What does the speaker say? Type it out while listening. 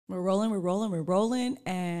We're rolling.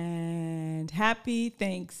 And happy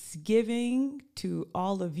Thanksgiving to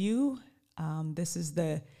all of you. This is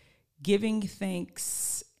the Giving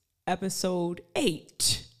Thanks episode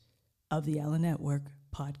 8 of the Allen Network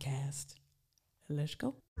podcast. Let's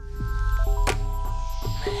go. Man,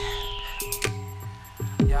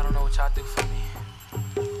 y'all don't know what y'all do for me.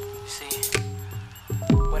 You see,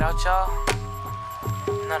 without y'all,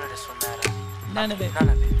 none of this would matter. None of it. None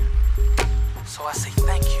of it. So I say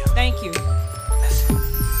thank you. Thank you. Listen.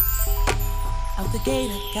 Out the gate,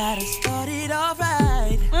 I gotta start it off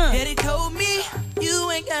right. Daddy told me you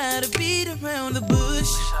ain't gotta beat around the bush.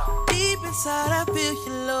 Deep inside, I feel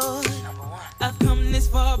you, Lord. Number one. I've come this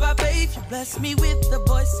far by faith. You blessed me with the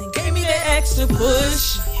voice and gave me the extra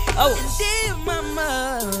push. Oh, And dear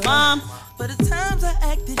mama, for the times I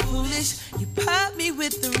acted foolish, you popped me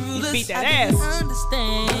with the rulers. beat that I didn't ass.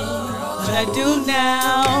 understand what I do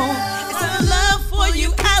now. It's a love for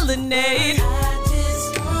you, Allenade. I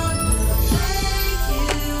just wanna thank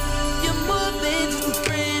you. You're more than just a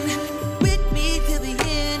friend. With me till the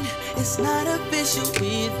end. It's not official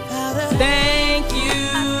without a Thank you.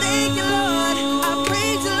 I thank you, Lord. I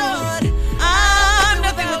praise you, Lord. I'm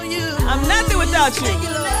nothing without you. I'm nothing without you. Thank you,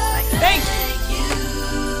 Lord. Thank you.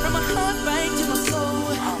 From my heart right to my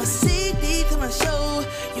soul, my CD to my show,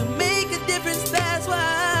 you make a difference. That's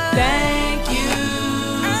why. Thank you.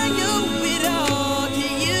 I owe it all to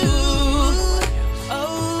you.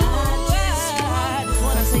 Oh, I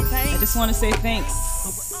just wanna say thanks.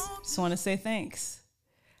 I just want to say thanks.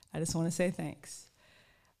 I just want to say thanks.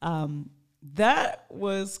 That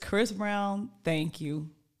was Chris Brown, Thank You.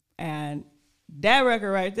 And that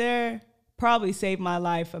record right there probably saved my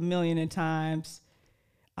life a million of times.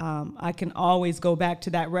 I can always go back to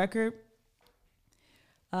that record.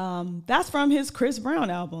 That's from his Chris Brown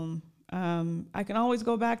album. I can always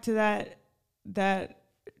go back to that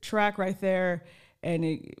track right there, and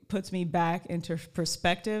it puts me back into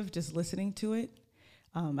perspective just listening to it.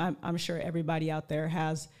 I'm sure everybody out there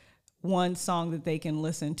has one song that they can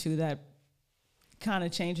listen to that kind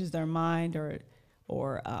of changes their mind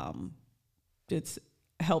or it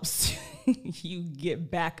helps you get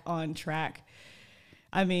back on track.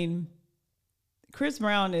 I mean, Chris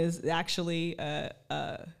Brown is actually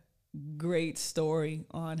a great story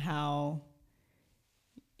on how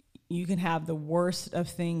you can have the worst of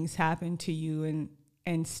things happen to you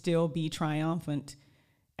and still be triumphant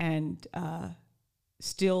and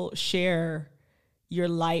still share your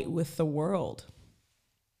light with the world.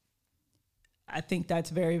 I think that's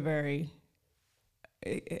very, very,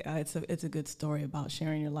 it's a good story about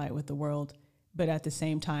sharing your light with the world, but at the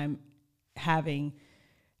same time, having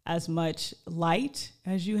as much light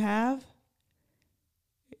as you have,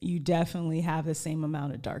 you definitely have the same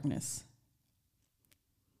amount of darkness.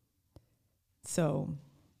 So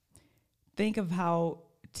think of how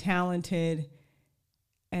talented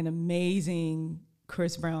and amazing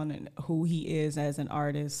Chris Brown and who he is as an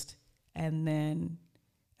artist, and then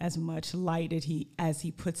as much light as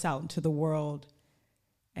he puts out into the world,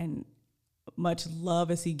 and much love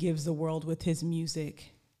as he gives the world with his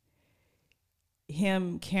music,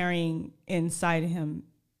 him carrying inside him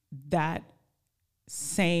that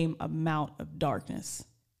same amount of darkness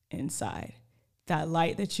inside. That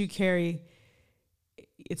light that you carry,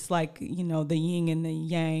 it's like, the yin and the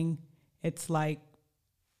yang. It's like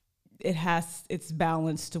it's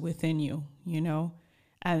balanced within you,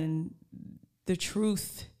 and the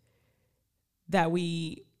truth that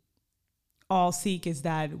we all seek is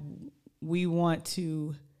that we want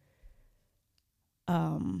to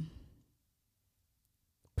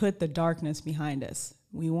put the darkness behind us.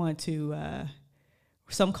 We want to,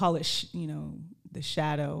 some call it, the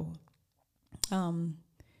shadow. So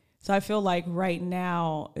I feel like right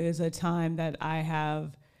now is a time that I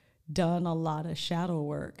have done a lot of shadow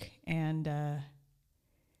work and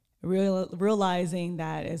realizing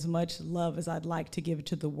that as much love as I'd like to give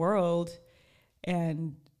to the world,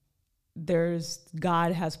 and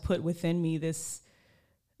God has put within me this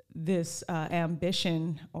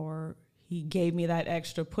ambition, or he gave me that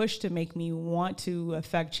extra push to make me want to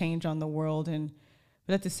affect change on the world.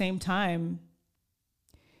 But at the same time,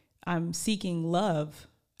 I'm seeking love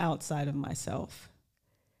outside of myself.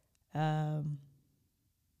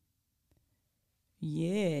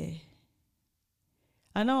 Yeah.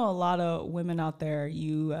 I know a lot of women out there,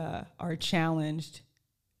 you are challenged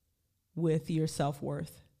with your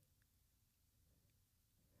self-worth.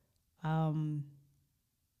 And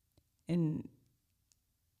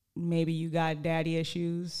maybe you got daddy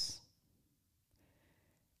issues.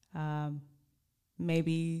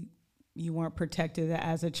 Maybe you weren't protected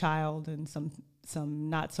as a child and some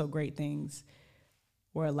not so great things.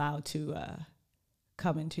 were allowed to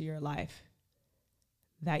come into your life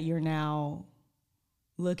that you're now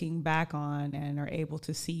looking back on and are able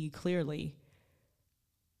to see clearly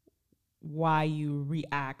why you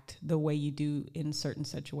react the way you do in certain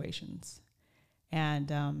situations.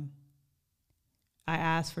 And I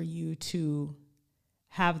ask for you to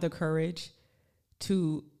have the courage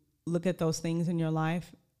to look at those things in your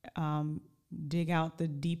life, dig out the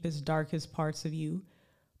deepest, darkest parts of you,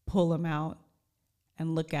 pull them out,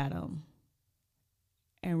 and look at them.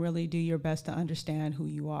 And really do your best to understand who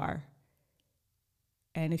you are.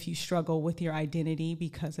 And if you struggle with your identity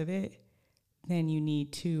because of it, then you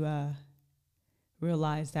need to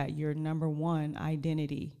realize that your number one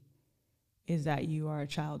identity is that you are a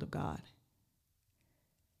child of God.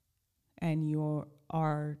 And you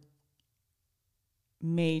are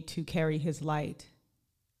made to carry his light.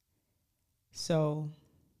 So,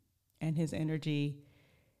 and his energy,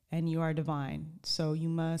 and you are divine. So you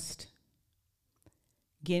must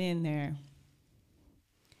get in there,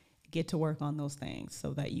 get to work on those things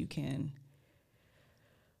so that you can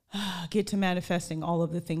get to manifesting all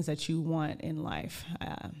of the things that you want in life.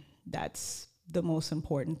 That's the most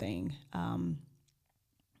important thing.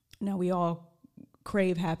 Now, we all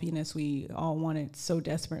crave happiness. We all want it so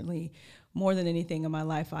desperately. More than anything in my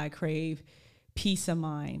life, I crave peace of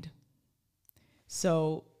mind.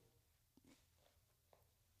 So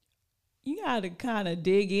you got to kind of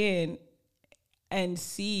dig in and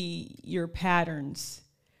see your patterns.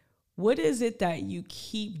 What is it that you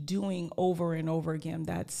keep doing over and over again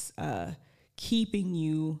that's keeping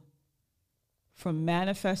you from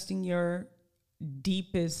manifesting your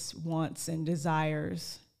deepest wants and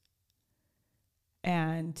desires?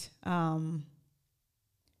 And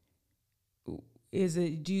is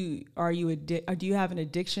it do you have an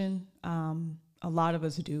addiction? A lot of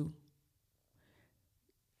us do.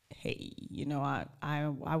 Hey,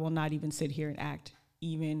 I will not even sit here and act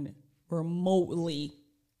even remotely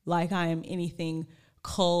like I am anything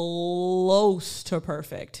close to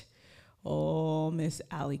perfect. Oh, Miss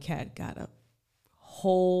Alley Cat got a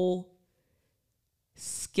whole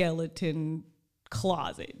skeleton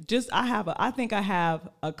closet. I think I have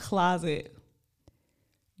a closet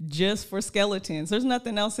just for skeletons. There's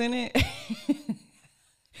nothing else in it.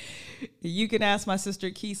 You can ask my sister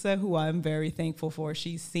Kisa, who I'm very thankful for.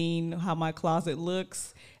 She's seen how my closet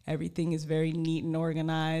looks. Everything is very neat and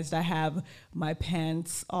organized. I have my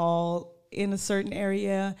pants all in a certain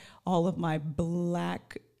area, all of my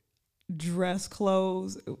black dress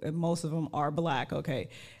clothes, and most of them are black, okay.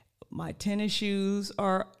 My tennis shoes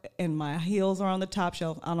and my heels are on the top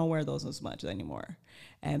shelf. I don't wear those as much anymore.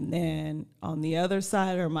 And then on the other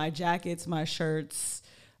side are my jackets, my shirts,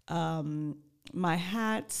 my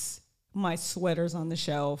hats, my sweaters on the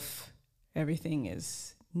shelf. Everything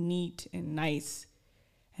is neat and nice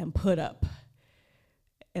and put up.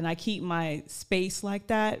 And I keep my space like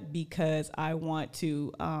that because I want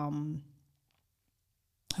to,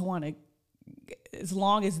 as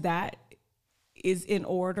long as that is in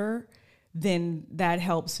order, then that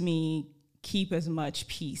helps me keep as much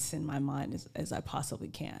peace in my mind as I possibly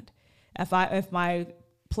can. If my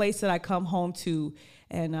place that I come home to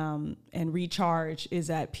and recharge is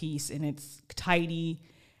at peace and it's tidy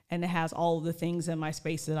and it has all of the things in my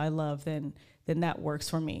space that I love, then that works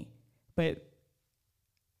for me. But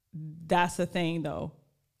that's the thing, though.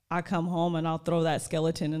 I come home and I'll throw that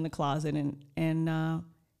skeleton in the closet and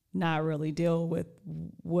not really deal with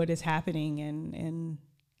what is happening in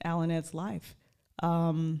Alanette's life.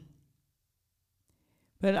 But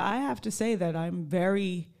I have to say that I'm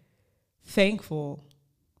very thankful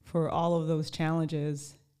for all of those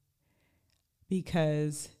challenges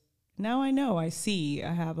because now I know, I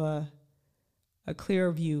have a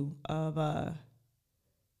clear view of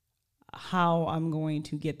how I'm going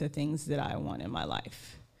to get the things that I want in my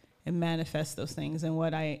life and manifest those things and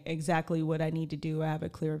what I need to do. I have a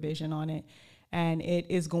clear vision on it, and it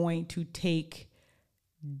is going to take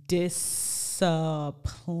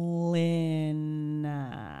discipline.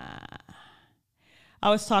 I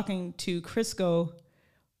was talking to Crisco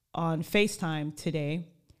on FaceTime today,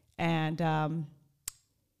 and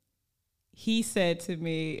he said to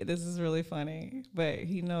me, this is really funny, but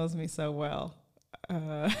he knows me so well.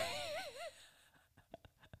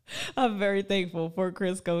 I'm very thankful for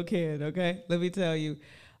Crisco Kid, okay? Let me tell you.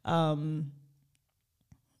 One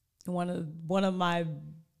of my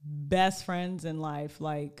best friends in life,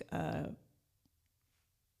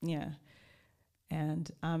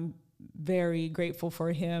 and I'm very grateful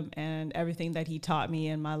for him and everything that he taught me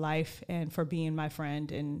in my life and for being my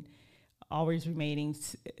friend and always remaining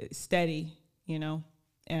steady,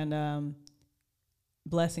 and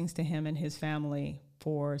blessings to him and his family.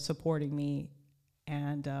 for supporting me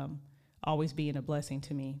and always being a blessing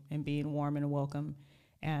to me and being warm and welcome.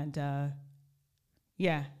 And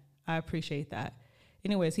yeah, I appreciate that.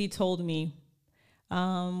 Anyways, he told me,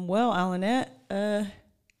 well, Alanette,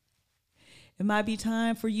 it might be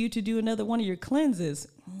time for you to do another one of your cleanses.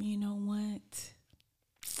 You know what?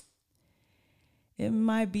 It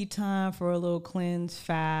might be time for a little cleanse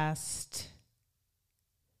fast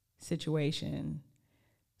situation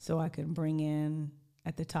so I can bring in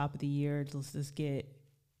at the top of the year, let's just get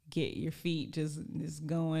your feet just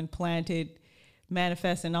going, planted,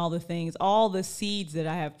 manifesting all the things, all the seeds that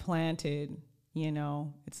I have planted. You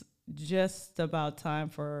know, it's just about time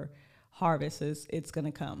for harvest. It's going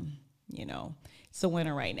to come, you know. It's the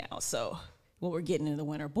winter right now. So what we're getting in the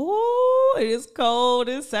winter, boy, it is cold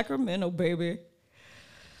in Sacramento, baby.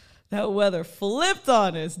 That weather flipped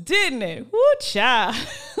on us, didn't it? Woo, child.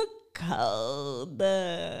 Cold.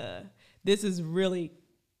 This is really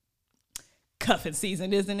cuffing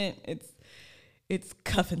season, isn't it? It's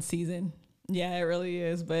cuffing season. Yeah, it really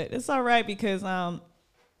is. But it's all right because I'm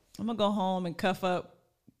gonna go home and cuff up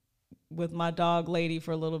with my dog lady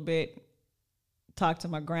for a little bit, talk to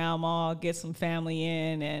my grandma, get some family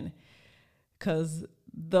in, and because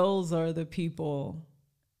those are the people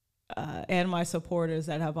and my supporters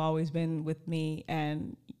that have always been with me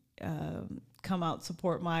and come out,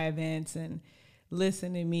 support my events and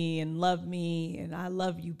listen to me and love me, and I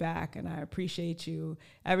love you back and I appreciate you.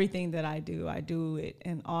 Everything that I do it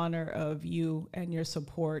in honor of you and your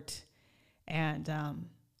support, and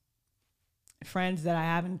friends that I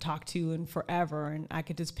haven't talked to in forever, and I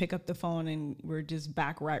could just pick up the phone and we're just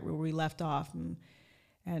back right where we left off.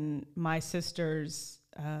 And my sisters,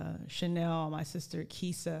 Chanel, my sister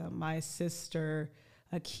Kisa, my sister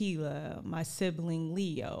Akila, my sibling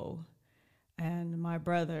Leo, and my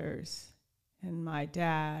brothers, and my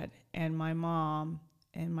dad, and my mom,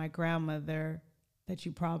 and my grandmother that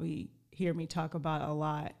you probably hear me talk about a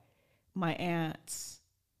lot, my aunts,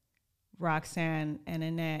 Roxanne and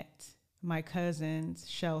Annette, my cousins,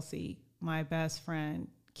 Chelsea, my best friend,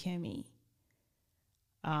 Kimmy,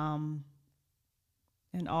 and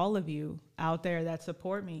all of you out there that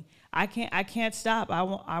support me. I can't stop. I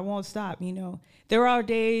won't stop. You know, there are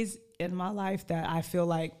days in my life that I feel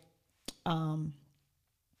like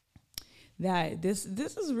that this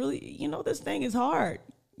is really, you know, this thing is hard,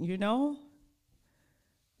 you know?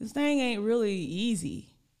 This thing ain't really easy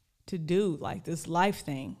to do, like this life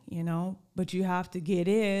thing, you know? But you have to get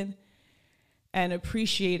in and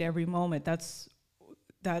appreciate every moment. That's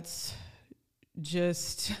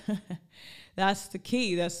just that's the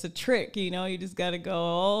key. That's the trick, you know? You just got to go,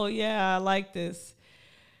 oh yeah, I like this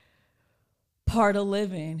part of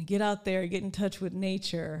living. Get out there, get in touch with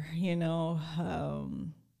nature, you know?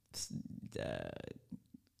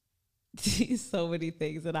 So many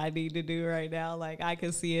things that I need to do right now. Like I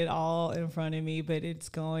can see it all in front of me, but it's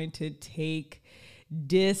going to take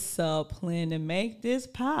discipline to make this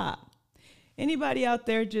pop. Anybody out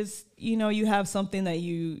there, just, you know, you have something that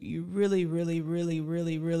you really, really, really,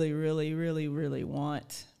 really, really, really, really, really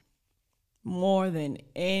want more than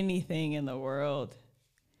anything in the world.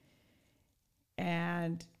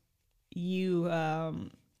 And you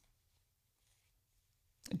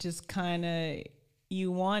just kind of,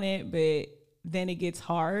 you want it, but then it gets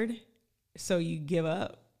hard. So you give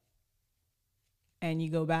up and you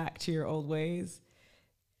go back to your old ways.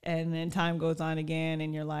 And then time goes on again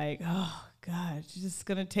and you're like, oh God, it's just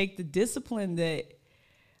going to take the discipline that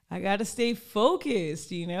I got to stay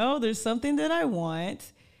focused. You know, there's something that I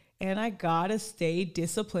want and I got to stay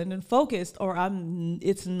disciplined and focused or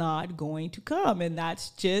it's not going to come. And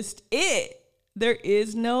that's just it. There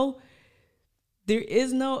is no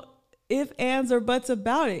if, ands, or buts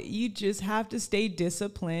about it. You just have to stay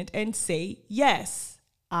disciplined and say, yes,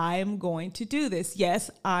 I'm going to do this.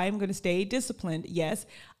 Yes, I'm going to stay disciplined. Yes,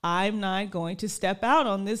 I'm not going to step out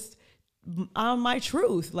on this, on my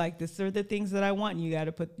truth. Like, these are the things that I want. You got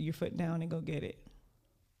to put your foot down and go get it.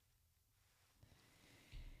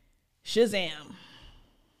 Shazam.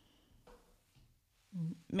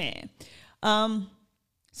 Man.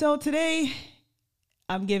 So today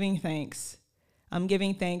I'm giving thanks. I'm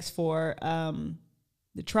giving thanks for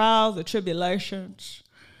the trials, the tribulations,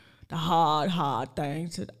 the hard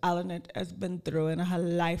things that Alanette has been through in her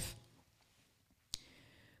life.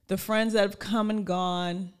 The friends that have come and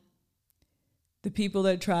gone. The people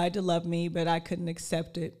that tried to love me, but I couldn't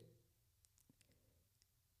accept it.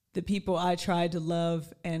 The people I tried to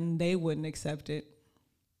love and they wouldn't accept it.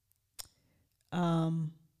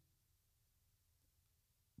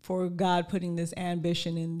 For God putting this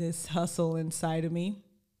ambition and this hustle inside of me.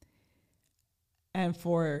 And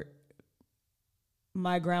for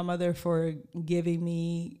my grandmother for giving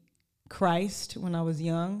me Christ when I was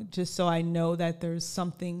young, just so I know that there's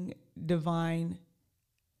something divine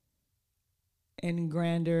and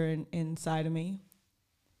grander inside of me.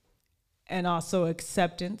 And also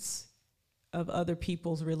acceptance of other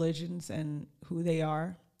people's religions and who they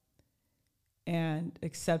are, and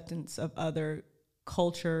acceptance of other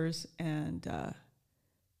cultures and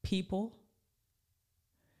people.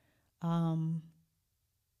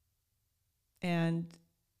 And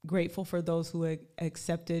grateful for those who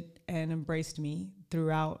accepted and embraced me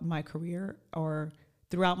throughout my career or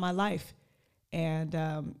throughout my life. And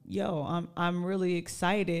I'm really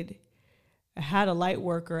excited. I had a light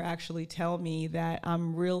worker actually tell me that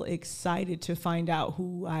I'm real excited to find out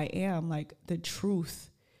who I am, like the truth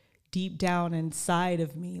deep down inside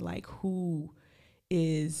of me, like who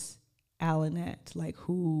is Alanette, like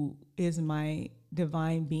who is my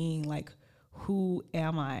divine being, like who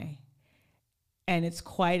am I? And it's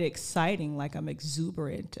quite exciting, like I'm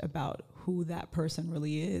exuberant about who that person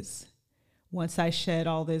really is once I shed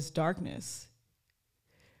all this darkness.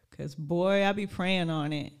 Because boy, I be praying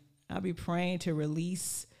on it. I be praying to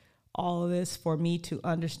release all of this, for me to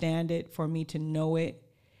understand it, for me to know it,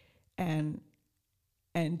 and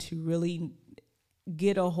to really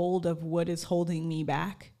get a hold of what is holding me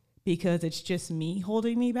back, because it's just me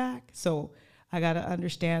holding me back. So I got to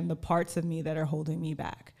understand the parts of me that are holding me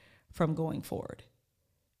back from going forward.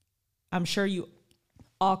 I'm sure you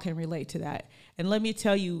all can relate to that. And let me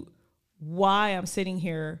tell you why I'm sitting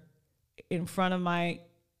here in front of my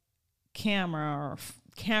camera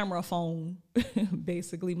phone,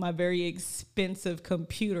 basically my very expensive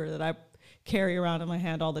computer that I carry around in my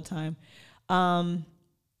hand all the time. I'm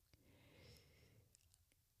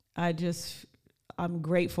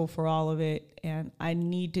grateful for all of it, and I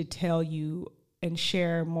need to tell you and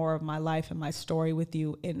share more of my life and my story with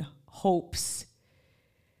you in hopes,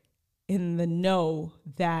 in the know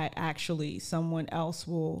that actually someone else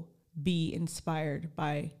will be inspired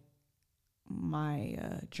by my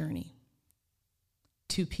journey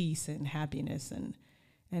to peace and happiness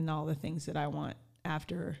and all the things that I want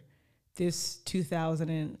after this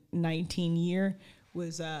 2019 year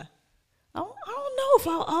was, I don't know if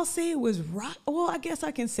I'll say it was well, I guess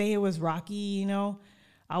I can say it was rocky, you know.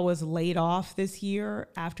 I was laid off this year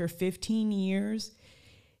after 15 years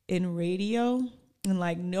in radio, and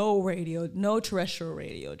like no terrestrial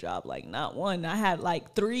radio job, like not one. I had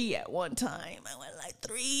like 3 at one time. I went like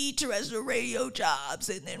 3 terrestrial radio jobs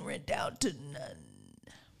and then went down to none.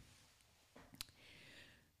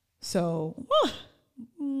 So,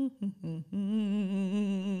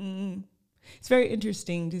 it's very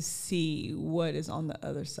interesting to see what is on the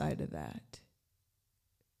other side of that.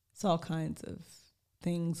 It's all kinds of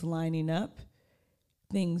things lining up,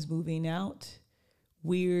 things moving out,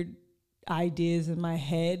 weird ideas in my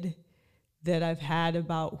head that I've had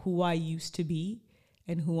about who I used to be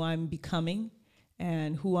and who I'm becoming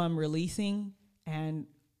and who I'm releasing and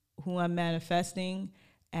who I'm manifesting.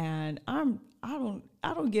 And I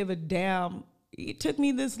don't give a damn. It took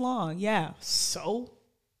me this long. Yeah. So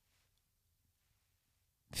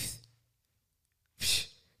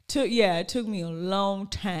it took me a long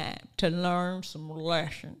time to learn some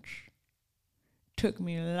lessons. Took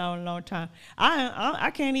me a long time.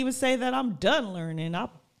 I can't even say that I'm done learning.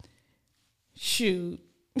 Shoot.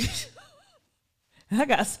 I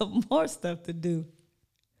got some more stuff to do.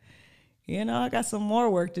 You know, I got some more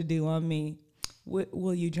work to do on me.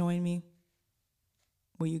 Will you join me?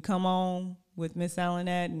 Will you come on with Miss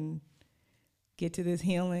Alanette and get to this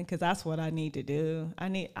healing? Because that's what I need to do. I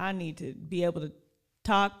need to be able to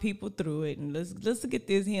talk people through it, and let's get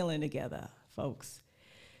this healing together, folks.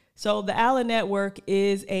 So the Alanette work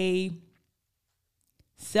is a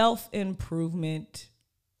self-improvement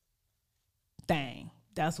thing.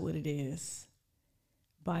 That's what it is.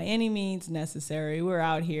 By any means necessary. We're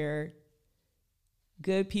out here.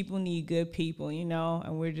 Good people need good people, you know,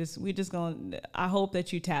 and we're just going to, I hope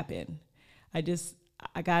that you tap in. I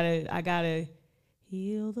gotta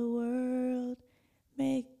heal the world,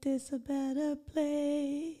 make this a better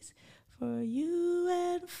place for you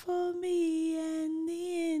and for me and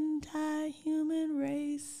the entire human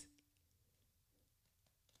race.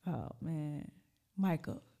 Oh man,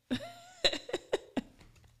 Michael.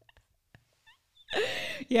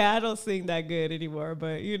 Yeah, I don't sing that good anymore,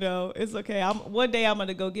 but you know, it's okay. One day I'm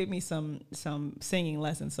gonna go get me some singing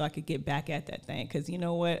lessons so I could get back at that thing. Cause you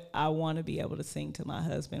know what? I want to be able to sing to my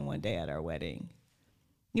husband one day at our wedding.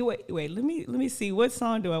 You wait. Let me see. What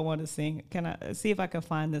song do I want to sing? Can I see if I can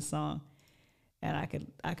find this song, and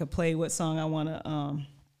I could play what song I want to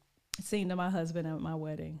sing to my husband at my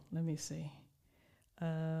wedding. Let me see.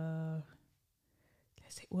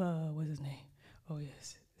 What's his name? Oh,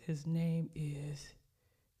 yes. His name is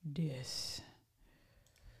this.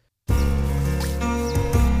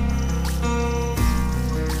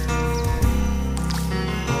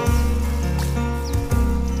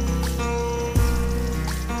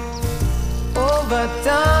 Over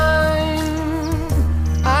time,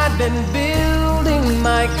 I've been building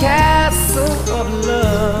my castle of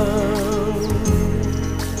love,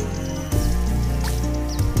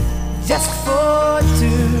 just for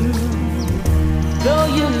two. Though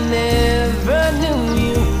you never knew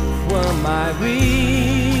you were my reason,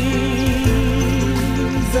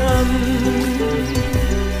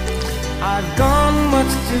 I've gone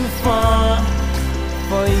much too far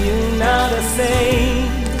for you now to say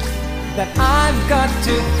that I've got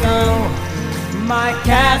to throw my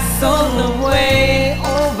castle away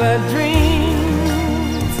over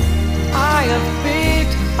dreams I have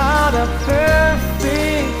picked out a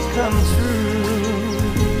perfect come true.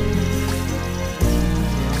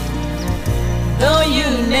 Though you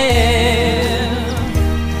never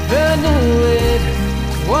knew it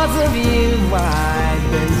was of you I've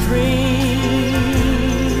been dreaming.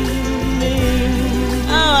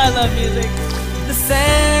 Oh, I love music. The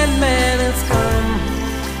Sandman has come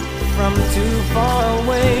from too far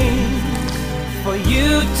away for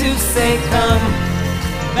you to say come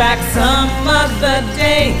back some other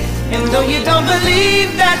day. And though you don't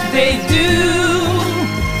believe that they do,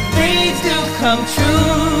 dreams do come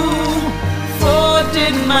true. For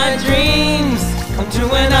did my dreams come true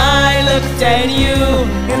when I looked at you?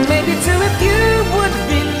 And maybe too if you would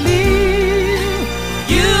believe,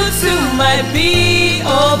 you too might be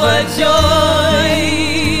overjoyed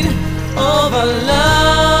over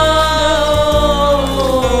love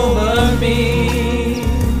over me.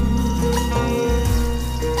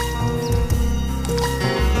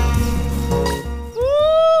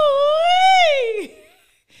 Woo-wee!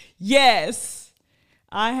 Yes,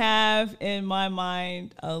 I have in my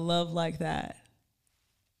mind a love like that.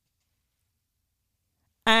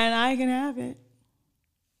 And I can have it.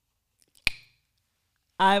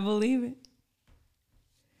 I believe it.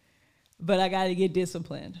 But I got to get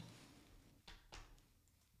disciplined.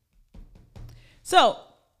 So,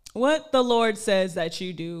 what the Lord says that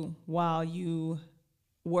you do while you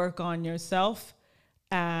work on yourself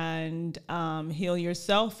and heal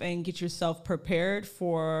yourself and get yourself prepared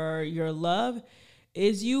for your love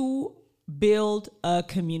is you build a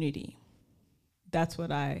community. That's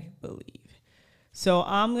what I believe. So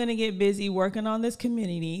I'm going to get busy working on this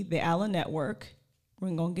community, the Allen Network.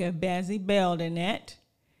 We're going to get busy building it.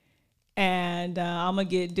 And I'm going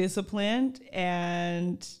to get disciplined.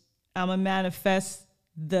 And I'm going to manifest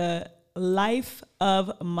the life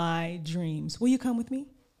of my dreams. Will you come with me?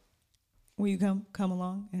 Will you come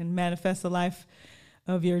along and manifest the life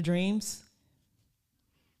of your dreams?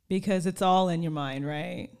 Because it's all in your mind,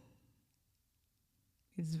 right?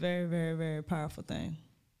 It's a very, very, very powerful thing.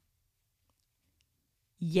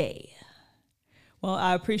 Yeah. Well,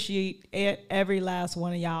 I appreciate every last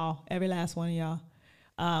one of y'all,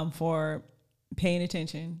 for paying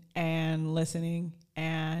attention and listening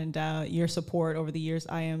and your support over the years.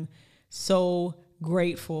 I am so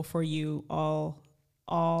grateful for you all,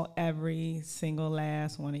 every single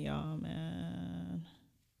last one of y'all, man.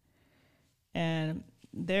 And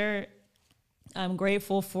I'm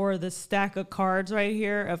grateful for the stack of cards right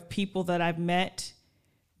here of people that I've met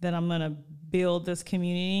that I'm going to build this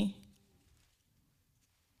community.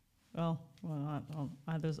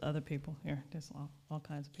 There's other people here. There's all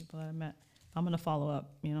kinds of people that I met. I'm going to follow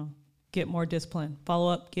up, get more discipline.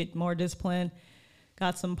 Follow up, get more discipline.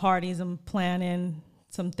 Got some parties I'm planning,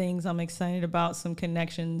 some things I'm excited about, some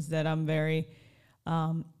connections that I'm very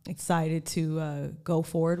excited to go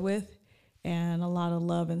forward with, and a lot of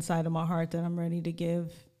love inside of my heart that I'm ready to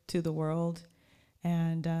give to the world.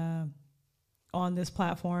 And on this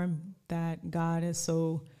platform that God has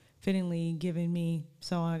so fittingly given me.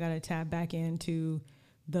 So I got to tap back into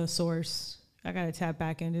the source. I got to tap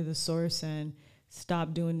back into the source and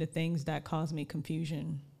stop doing the things that cause me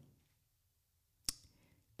confusion.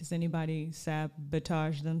 Does anybody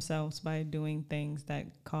sabotage themselves by doing things that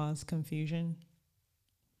cause confusion?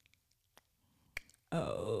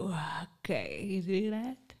 Oh, okay. You do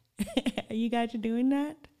that? You guys are doing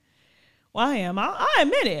that? Well, I am. I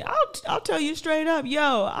admit it. I'll tell you straight up.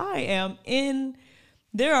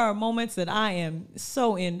 There are moments that I am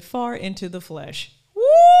so far into the flesh.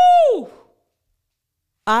 Woo!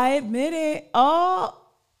 I admit it. Oh,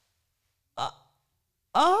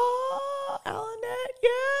 Alanette,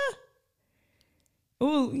 yeah.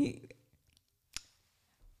 Ooh.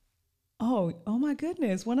 Oh my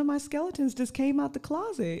goodness. One of my skeletons just came out the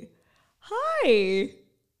closet. Hi.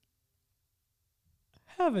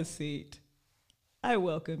 Have a seat. I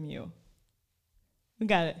welcome you. We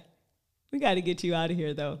got to get you out of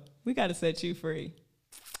here, though. We got to set you free.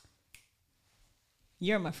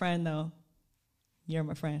 You're my friend, though. You're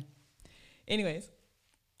my friend. Anyways,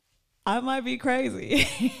 I might be crazy.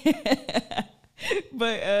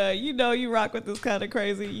 But, you rock with this kind of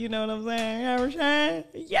crazy. You know what I'm saying? Evershine?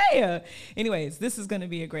 Yeah. Anyways, this is going to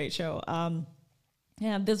be a great show.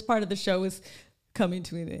 This part of the show is coming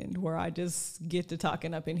to an end where I just get to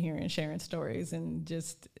talking up in here and sharing stories and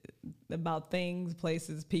just about things,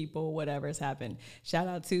 places, people, whatever's happened. Shout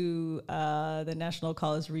out to the National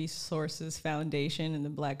College Resources Foundation and the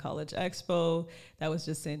Black College Expo that was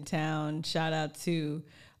just in town. Shout out to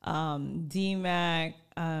DMAC.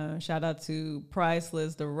 Shout out to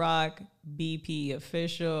Priceless, The Rock, BP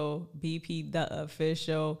Official, BP The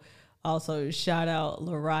Official. Also, shout out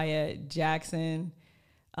Lariah Jackson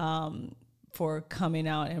for coming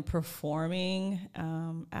out and performing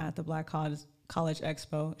at the Black College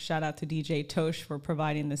Expo. Shout out to DJ Tosh for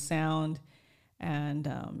providing the sound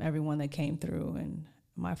and everyone that came through. And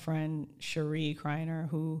my friend Cherie Kreiner,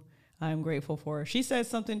 who I'm grateful for. She said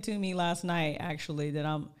something to me last night, actually, that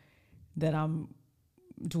I'm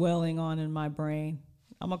dwelling on in my brain.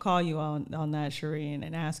 I'm gonna call you on that, Cherie,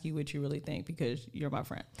 and ask you what you really think because you're my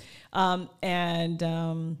friend.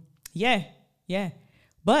 Yeah.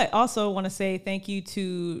 But also want to say thank you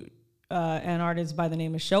to an artist by the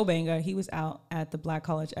name of Banga. He was out at the Black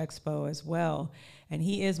College Expo as well, and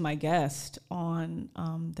he is my guest on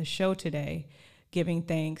the show today, giving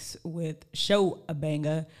thanks with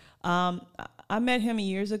Banga. I met him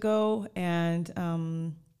years ago,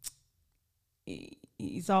 and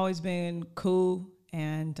he's always been cool,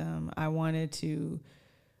 and I wanted to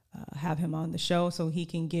have him on the show so he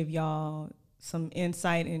can give y'all some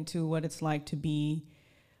insight into what it's like to be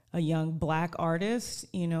a young Black artist,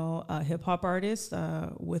 a hip hop artist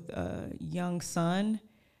with a young son,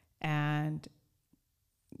 and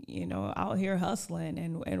out here hustling,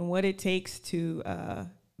 and what it takes to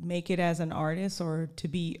make it as an artist or to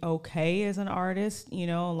be okay as an artist,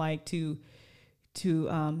 like to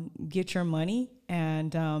get your money,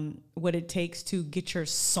 and what it takes to get your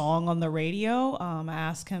song on the radio. I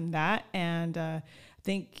asked him that, and I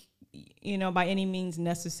think, by any means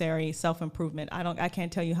necessary, self-improvement. I can't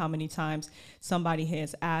tell you how many times somebody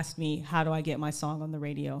has asked me, how do I get my song on the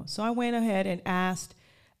radio? So I went ahead and asked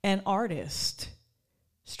an artist,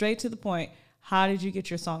 straight to the point, how did you get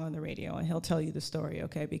your song on the radio? And he'll tell you the story,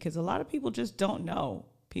 okay? Because a lot of people just don't know.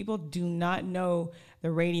 People do not know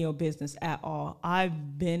the radio business at all.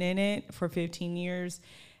 I've been in it for 15 years,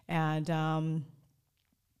 and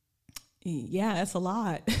it's a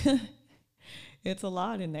lot. It's a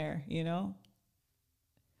lot in there,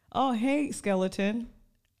 Oh, hey, Skeleton.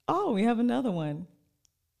 Oh, we have another one.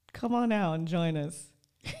 Come on out and join us.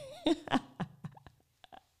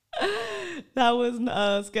 That was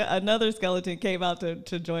another skeleton came out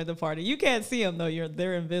to join the party. You can't see them, though.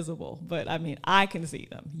 They're invisible. But, I can see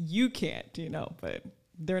them. You can't, but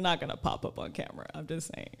they're not going to pop up on camera. I'm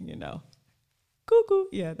just saying, Cuckoo.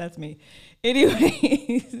 Yeah, that's me.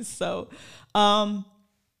 Anyway, so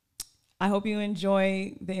I hope you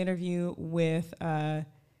enjoy the interview with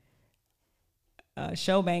Banga.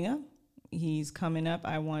 He's coming up.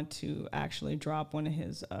 I want to actually drop one of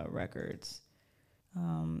his records.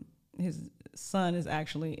 His son is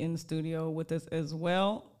actually in the studio with us as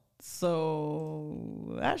well,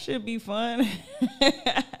 so that should be fun.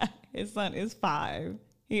 His son is 5.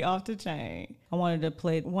 He off the chain. I wanted to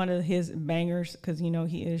play one of his bangers because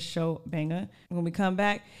he is Banga. When we come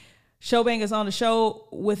back, Banga is on the show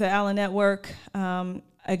with the Allen Network.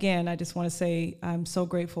 Again, I just want to say I'm so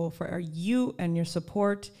grateful for you and your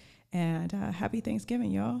support, and happy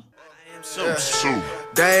Thanksgiving, y'all.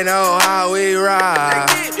 They know how we ride.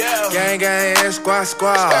 Gang, gang, and squad.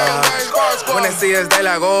 When they see us, they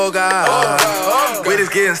like, oh God. We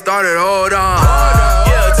just getting started, hold on.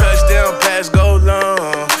 Yeah, touchdown, pass, go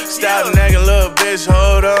long. Stop nagging, little bitch,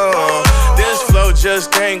 hold on. This flow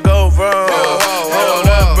just can't go wrong. Hold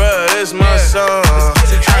up, bruh, this my song.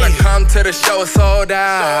 Tryna come to the show, it's sold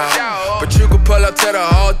out. But you can pull up to the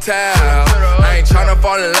hotel. I ain't tryna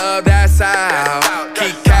fall in love, that's out.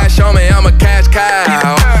 Keep cash on me, I'm a cash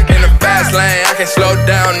cow. In the fast lane, I can't slow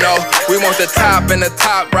down, no. We want the top and the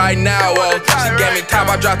top right now, oh. She gave me top,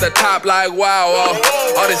 I dropped the top like wow,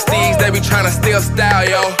 oh. All the steeds, they be tryna steal style,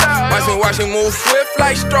 yo. Watch me move swift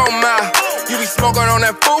like Stroma. You be smoking on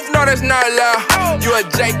that foof, no, that's not loud. You a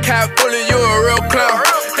J-Cap bully, you a real clown.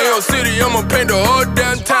 In your city, I'ma paint the whole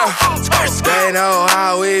damn town. They know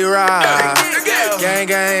how we ride. Gang,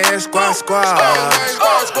 gang, and squad.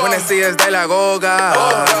 When they see us, they like, oh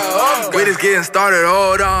God. We We just getting started,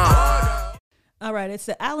 hold on. All right, it's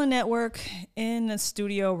the Allen Network in the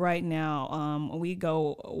studio right now. We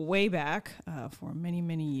go way back for many,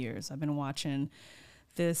 many years. I've been watching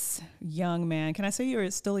this young man. Can I say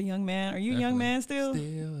you're still a young man? Are you a young man still?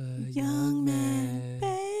 Still a Young man,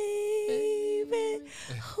 baby.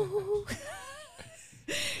 Ooh.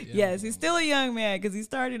 Yes, he's still a young man because he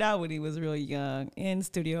started out when he was really young in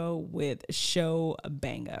studio with Show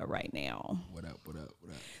Banga right now. What up, what up,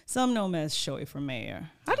 what up? Some know him as Showy for Mayor.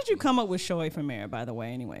 How did you come up with Showy for Mayor, by the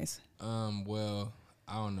way, anyways? Well,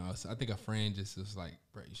 I don't know. So I think a friend just was like,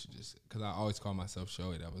 bro, you should just, because I always call myself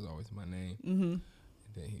Showy. That was always my name. Mm-hmm. And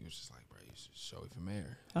then he was just like, bro, you should Showy for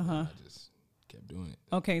Mayor. Uh-huh. And I just kept doing it.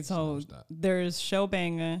 Okay, so there's Show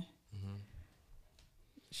Banga,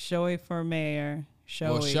 Showy for Mayor,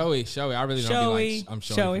 Showy. Well, Showy. I really don't be like, I'm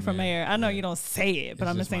Showy for Mayor. I know you don't say it, but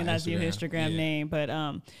I'm just saying that's your Instagram name. But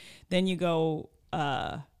then you go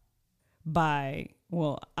by,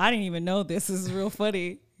 well, I didn't even know this. This is real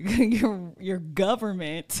funny. Your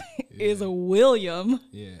government is a William.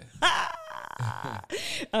 Yeah.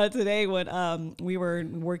 Today when we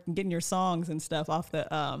were getting your songs and stuff off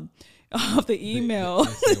the email,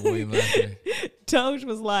 Tosh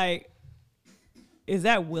was like, "Is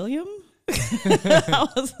that William?" I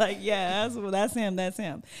was like, "Yeah, that's him. That's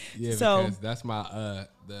him." Yeah, so because that's my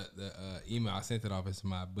the email I sent it off as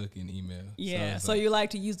my booking email. Yeah, so you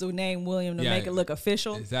like to use the name William to make it look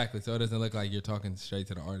official. Exactly, so it doesn't look like you're talking straight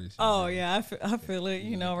to the artist. Oh yeah, I feel it.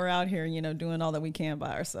 You know, we're out here, doing all that we can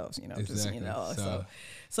by ourselves. Exactly.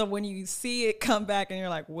 So when you see it come back and you're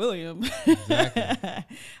like William, exactly.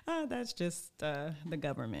 That's just the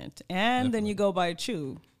government. And Definitely. Then you go by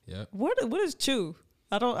Chu. Yep. What is Chu?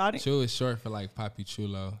 I don't. Chu is short for like Papi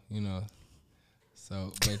Chulo,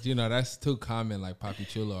 So, but that's too common, like Papi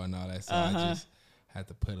Chulo and all that. So I just had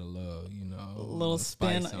to put a little, little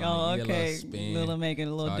spin. Spice on Oh, it. okay. Spin. Little make it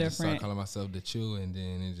a little so I different. just started calling myself the Chu, and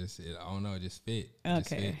then I don't know, it just fit.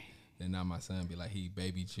 Okay. Then now my son be like, he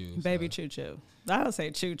Baby Chu. Baby Choo Choo. I would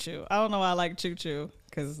say Choo Choo. I don't know why I like Choo Choo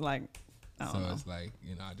because I don't know. It's like,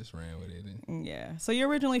 I just ran with it. Yeah. So you're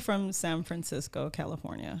originally from San Francisco,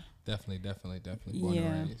 California. Definitely. Born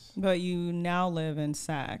and raised. But you now live in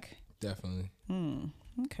Sac. Definitely.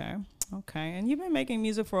 Okay. And you've been making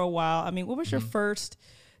music for a while. I mean, what was your first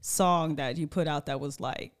song that you put out that was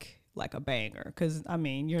like a banger? Because,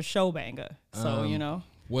 you're Show Banga. So,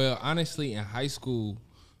 Well, honestly, in high school,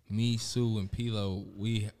 me, Sue, and Pilo,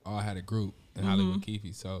 we all had a group in Hollywood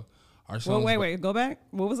Keefe. So our songs... Wait, go back.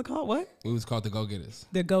 What was it called? What? It was called The Go-Getters.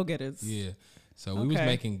 The Go-Getters. Yeah. So we was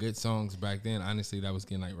making good songs back then. Honestly, that was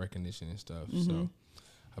getting like recognition and stuff. So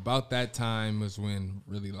about that time was when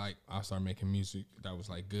really like I started making music that was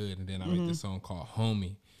like good. And then I made this song called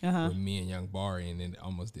Homie with me and Young Bari, and then it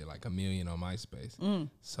almost did like 1 million on MySpace.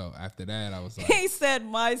 So after that, I was like, he said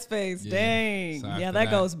MySpace. Yeah. Dang. So yeah, that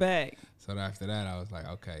goes back. So after that, I was like,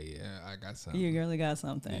 okay, yeah, I got something. You really got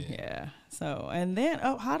something. Yeah. So and then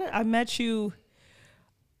how did I met you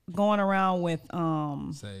going around with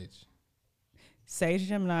Sage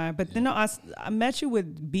Gemini, but then I met you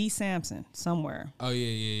with B. Sampson somewhere. Oh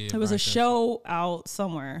yeah. It was a show out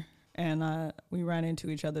somewhere, and we ran into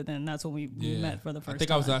each other. Then that's when we met for the first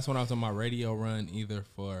time. That's when I was on my radio run, either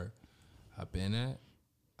for I've Been At.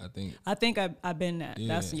 I think I've been at.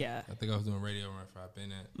 Yeah, I think I was doing radio run for I've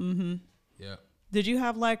Been At. Mm-hmm. Yeah. Did you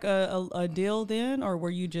have like a deal then, or were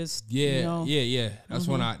you just Yeah. That's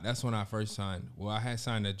when I first signed. Well, I had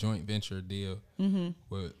signed a joint venture deal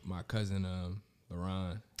with my cousin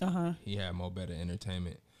LaRon. He had Mo Better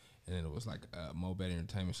Entertainment, and then it was like Mo Better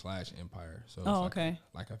Entertainment / Empire. So it was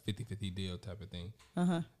like a 50-50 deal type of thing.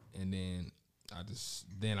 And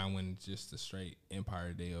then I went just a straight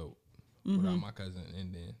Empire deal without my cousin,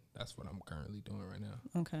 and then that's what I'm currently doing right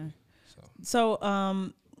now. Okay.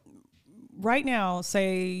 So right now,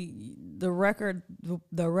 say the record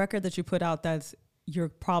that you put out that's you're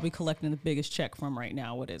probably collecting the biggest check from right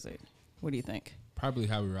now. What is it? What do you think? Probably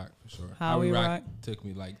How We Rock for sure. How We Rock took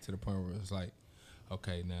me like to the point where it was like,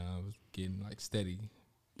 okay, now I was getting like steady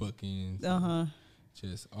bookings,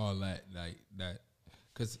 just all that like that.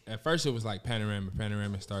 Because at first it was like Panorama.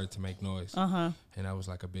 Panorama started to make noise, and that was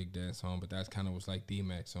like a big dance song. But that kind of was like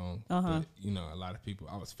D-Mac's song. But a lot of people,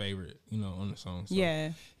 I was favorite, on the song. So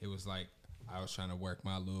it was like I was trying to work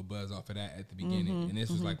my little buzz off of that at the beginning. And this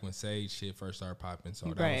was like when Sage shit first started popping. So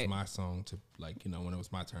that was my song to like, when it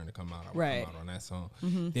was my turn to come out, I would come out on that song.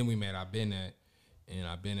 Then we made I Been At, and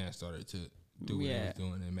I Been At started to do what it was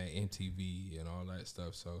doing and made MTV and all that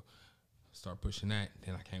stuff. So start pushing that.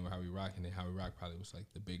 Then I came with How We Rock, and then How We Rock probably was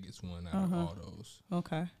like the biggest one out of all those.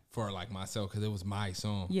 Okay. For like myself, because it was my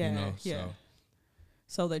song. Yeah. So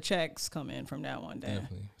So the checks come in from that one day.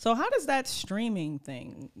 Definitely. So how does that streaming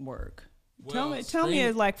thing work? Well, tell me,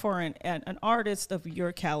 as like for an artist of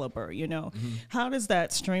your caliber, you know, how does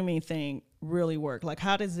that streaming thing really work? Like,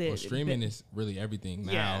 how does it? Well, streaming is really everything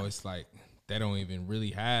now. Yeah. It's like they don't even really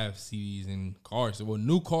have CDs in cars. Well,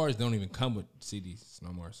 new cars don't even come with CDs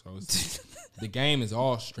no more. So it's, the game is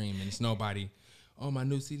all streaming. It's nobody. Oh, my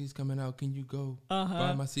new CD's coming out. Can you go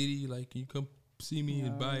buy my CD? Like, can you come see me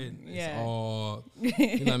and buy it? Yeah. It's all, you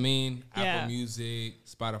know what I mean? Yeah. Apple Music,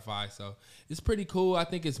 Spotify. So it's pretty cool. I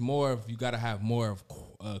think it's more of, you got to have more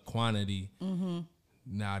of quantity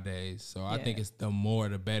nowadays. So I think it's the more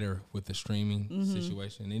the better with the streaming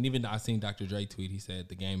situation. And even I seen Dr. Dre tweet, he said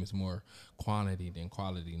the game is more quantity than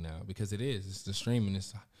quality now, because it is. It's the streaming.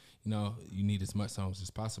 It's, you know, you need as much songs as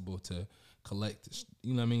possible to collect,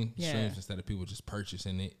 you know what I mean, streams, instead of people just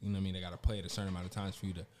purchasing it. You know what I mean? They got to play it a certain amount of times for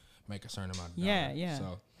you to make a certain amount of dollars. Yeah.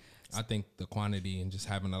 So I think the quantity and just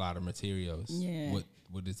having a lot of materials,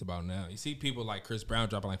 what it's about now. You see people like Chris Brown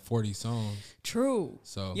dropping like 40 songs. True.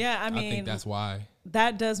 So yeah, I mean, think that's why.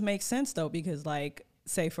 That does make sense though, because like,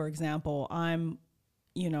 say for example, I'm,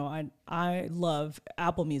 you know, I love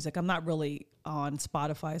Apple Music. I'm not really on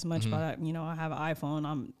Spotify as much, but you know, I have an iPhone.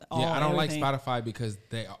 I don't everything. like Spotify because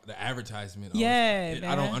the advertisement. Yeah,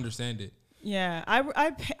 I don't understand it. Yeah,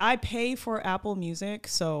 I pay for Apple Music,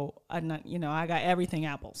 so I'm not, you know, I got everything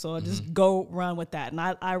Apple, so I just go run with that, and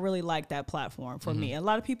I really like that platform for me. A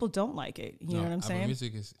lot of people don't like it. You know what I'm saying? Apple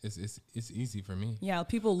Music is easy for me. Yeah,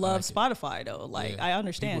 people love like Spotify though. Like I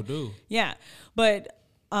understand. People do. Yeah, but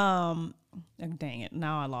dang it,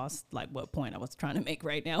 now I lost like what point I was trying to make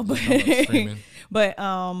right now. But streaming. but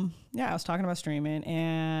yeah, I was talking about streaming,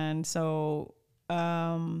 and so.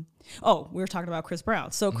 We were talking about Chris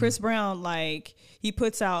Brown. So Chris Brown, like, he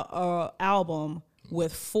puts out an album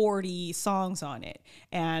with 40 songs on it,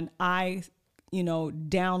 and I, you know,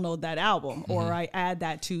 download that album or I add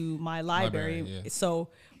that to my library. So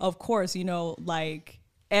of course, you know, like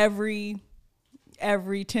every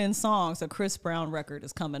 10 songs, a Chris Brown record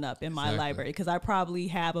is coming up in my library, because I probably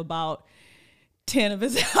have about 10 of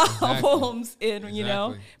his albums in, you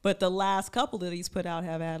know, but the last couple that he's put out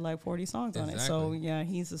have had like 40 songs on it. So yeah,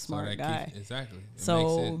 he's a smart guy. It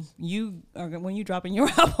So you are, when you dropping your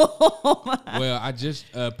album? Well, I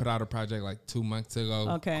just put out a project like 2 months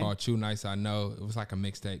ago called Chew Nice I Know. It was like a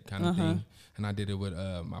mixtape kind of thing, and I did it with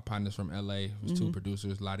my partners from LA. It was 2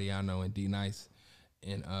 producers, Ladiano and D Nice,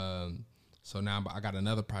 and so now I got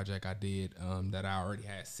another project I did that I already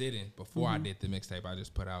had sitting before I did the mixtape. I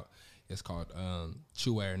just put out. It's called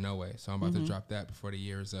Chew Way or No Way. So I'm about to drop that before the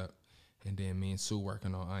year is up. And then me and Sue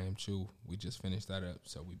working on I Am Chew. We just finished that up.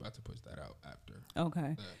 So we about to push that out after.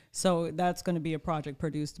 Okay. So that's going to be a project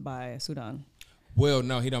produced by Sudan. Well,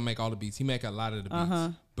 no, he don't make all the beats. He make a lot of the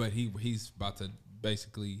beats. But he's about to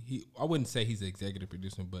basically, I wouldn't say he's the executive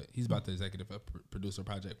producer, but he's about to executive producer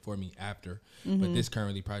project for me after. But this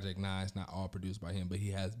currently project, it's not all produced by him, but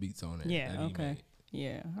he has beats on it. Yeah, okay.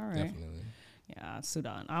 Yeah, all right. Definitely. Yeah,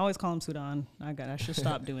 Sudan. I always call him Sudan. I should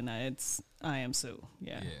stop doing that. It's I Am Sue.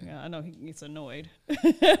 Yeah. I know he gets annoyed. You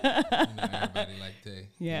know, everybody like to.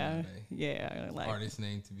 Yeah. Like artist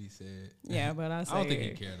name to be said. Yeah, but I say I don't think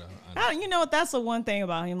he cared though. You know, that's the one thing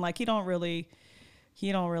about him. Like he don't really. So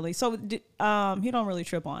he don't really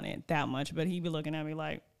trip on it that much. But he be looking at me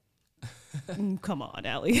like, come on,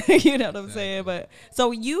 Allie. You know what I'm saying? But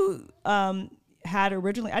so you had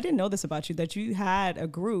originally, I didn't know this about you, that you had a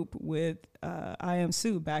group with I Am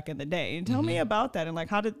Sue back in the day. And tell me about that, and like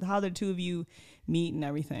how did the two of you meet and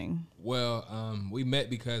everything? Well, we met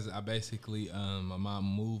because I basically my mom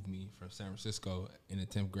moved me from San Francisco in the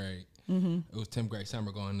 10th grade. It was 10th grade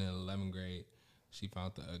summer going into 11th grade. She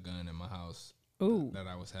found a gun in my house that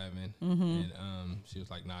I was having, and she was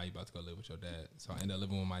like, "Nah, you about to go live with your dad." So I ended up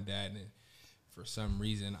living with my dad, and for some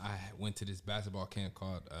reason, I went to this basketball camp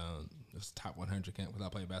called it was Top 100 camp because I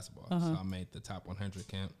played basketball. So I made the Top 100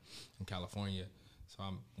 camp in California. So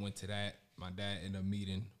I went to that. My dad ended up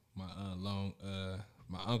meeting my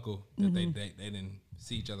my uncle that they didn't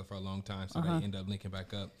see each other for a long time. So they ended up linking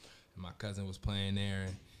back up. And my cousin was playing there,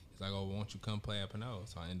 and he's like, "Oh, won't you come play at Pinot?"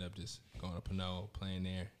 So I ended up just going to Pinot, playing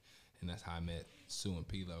there, and that's how I met Sue and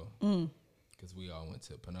Pilo. Because we all went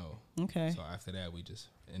to Pinot. Okay. So after that, we just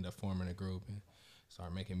ended up forming a group and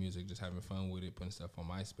started making music, just having fun with it, putting stuff on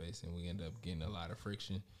MySpace, and we ended up getting a lot of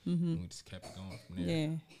friction. And we just kept it going from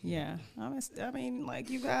there. Yeah. I mean,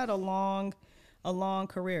 like you got a long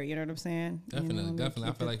career. You know what I'm saying? Definitely.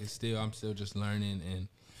 I feel like I'm still just learning and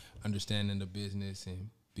understanding the business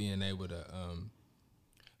and being able to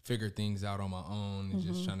figure things out on my own and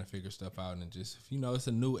just trying to figure stuff out and just, it's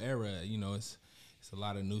a new era. It's it's a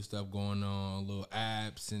lot of new stuff going on, little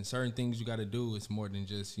apps and certain things you got to do. It's more than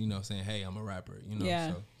just, you know, saying, hey, I'm a rapper, you know.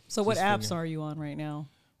 Yeah. So what apps are you on right now?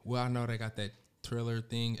 Well, I know they got that Triller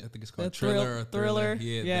thing. I think it's called The Triller or Thriller.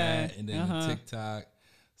 Yeah. That. And then the TikTok.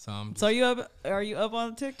 So are you up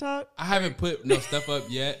on TikTok? I haven't put no stuff up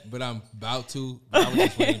yet, but I'm about to. I was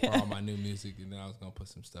just waiting for all my new music, and then I was gonna put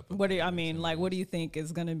some stuff up. What do you think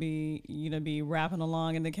is gonna be? You gonna be rapping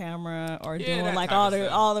along in the camera or Yeah, doing that like type all of the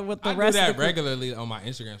stuff. all the with the I rest do that of the regularly on my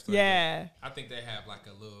Instagram story. Yeah. I think they have like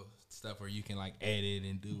a little stuff where you can like edit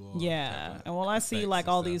and do all Yeah, and I see like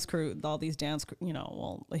all these dance, you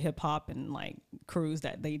know, hip hop and like crews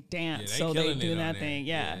that they dance, they so they killing do it that on thing.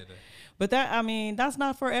 there. Yeah. But that's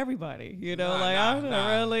not for everybody, you know. I'm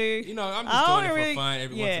really, you know, I'm just doing it really, for fun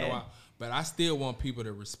every once in a while. But I still want people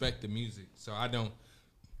to respect the music, so I don't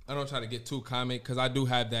try to get too comic because I do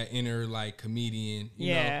have that inner like comedian,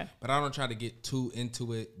 you know. But I don't try to get too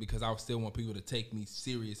into it because I still want people to take me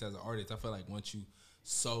serious as an artist. I feel like once you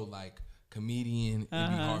so like comedian, it'd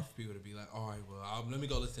be hard for people to be like, all right, well, let me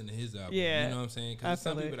go listen to his album. Yeah. You know what I'm saying? Because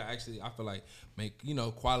some people that actually, I feel like, make, you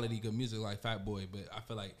know, quality good music like Fat Boy, but I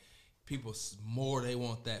feel like people more, they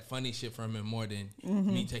want that funny shit from him more than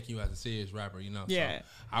me taking you as a serious rapper, you know? Yeah. So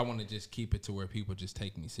I want to just keep it to where people just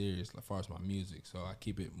take me serious as far as my music. So I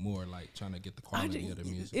keep it more like trying to get the quality of the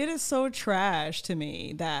music. It is so trash to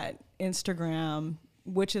me that Instagram,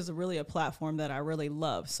 which is really a platform that I really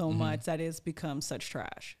love so much, that it's become such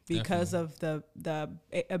trash because of the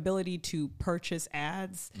ability to purchase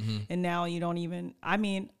ads. And now you don't even,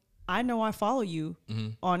 I know I follow you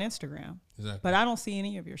on Instagram, but I don't see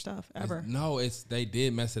any of your stuff ever. They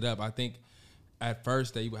did mess it up. I think at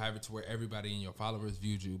first they would have it to where everybody in your followers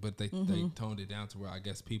viewed you, but they toned it down to where I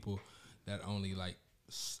guess people that only like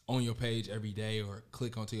on your page every day or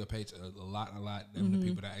click onto your page a lot than the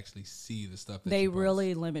people that actually see the stuff that they you post.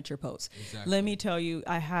 really limit your posts. Exactly. Let me tell you,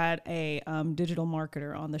 I had a digital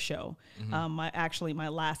marketer on the show, my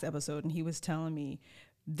last episode, and he was telling me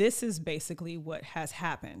this is basically what has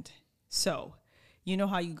happened. So you know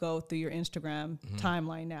how you go through your Instagram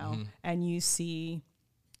timeline now and you see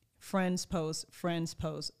friends post,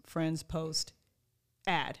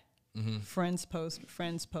 ad. Friends post,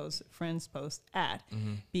 ad.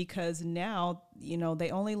 Because now, you know,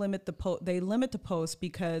 they only limit the post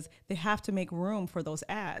because they have to make room for those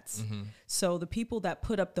ads. So the people that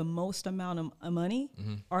put up the most amount of money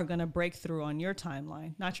are going to break through on your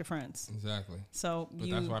timeline, not your friends. Exactly. So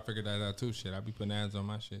that's why I figured that out too. Shit, I be putting ads on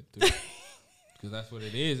my shit too. Because that's what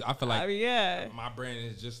it is. I feel like my brand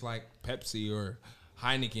is just like Pepsi or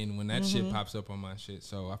Heineken when that shit pops up on my shit.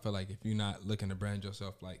 So I feel like if you're not looking to brand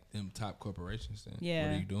yourself like them top corporations, then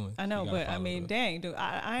what are you doing? I know, but dang, dude,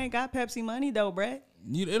 I ain't got Pepsi money though, Brett.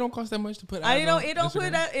 It don't cost that much to put.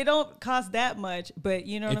 It don't cost that much, but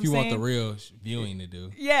you know what I'm saying. If you want the real viewing to do,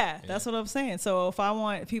 that's what I'm saying. So if I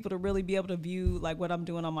want people to really be able to view like what I'm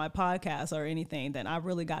doing on my podcast or anything, then I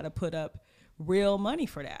really got to put up real money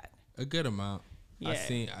for that. A good amount. Yeah.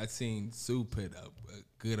 I seen Sue put up a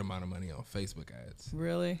good amount of money on Facebook ads.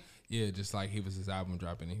 Really? Yeah, just like he was his album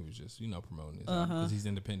dropping and he was just, you know, promoting his album because he's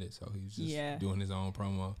independent, so he was just doing his own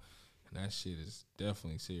promo, and that shit is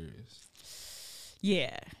definitely serious.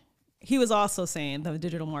 Yeah. He was also saying, the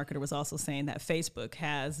digital marketer was also saying that Facebook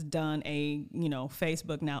has done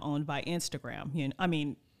Facebook now owned by Instagram.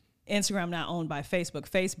 Instagram now owned by Facebook.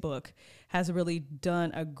 Facebook has really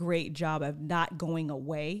done a great job of not going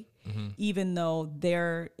away, even though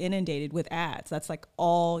they're inundated with ads. That's like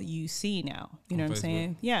all you see now. You know what I'm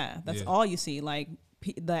saying? Yeah, that's all you see. Like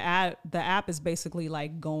the app is basically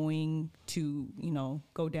like going to,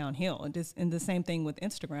 go downhill. And the same thing with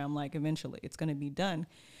Instagram. Like eventually it's going to be done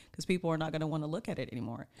because people are not going to want to look at it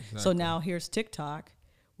anymore. Exactly. So now here's TikTok,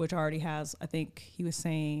 which already has, I think he was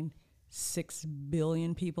saying, 6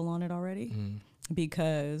 billion people on it already,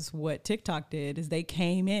 because what TikTok did is they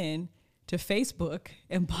came in to Facebook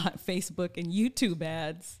and bought Facebook and YouTube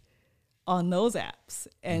ads on those apps.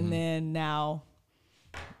 And then now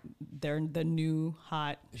they're the new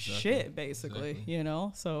hot shit, basically,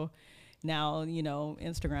 So now,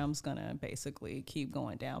 Instagram's going to basically keep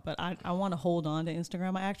going down. But I want to hold on to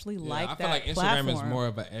Instagram. I actually like that I feel like platform. Instagram is more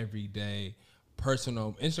of an everyday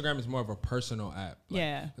personal. Instagram is more of a personal app.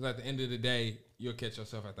 Because at the end of the day, you'll catch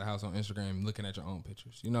yourself at the house on Instagram looking at your own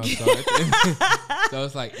pictures. So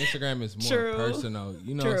it's like Instagram is more personal.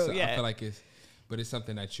 So I feel like it's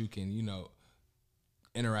something that you can,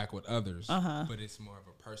 interact with others, but it's more of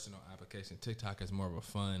a personal application. TikTok is more of a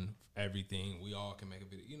fun everything. We all can make a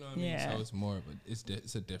video, you know what I mean? So it's more of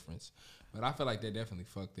it's a difference. But I feel like they definitely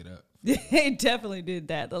fucked it up. They definitely did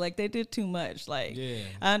that. Like they did too much. Like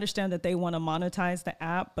I understand that they want to monetize the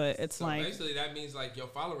app, but it's so like basically that means like your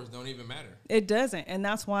followers don't even matter. It doesn't, and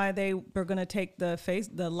that's why they were gonna take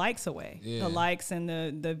the likes away, the likes and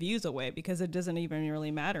the views away, because it doesn't even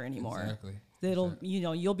really matter anymore. Exactly. It'll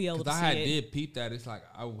you'll be able to see it. I did peep that. It's like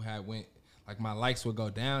I had went. Like my likes would go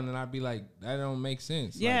down, and I'd be like, "That don't make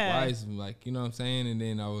sense." Yeah, like, why is like, you know what I'm saying? And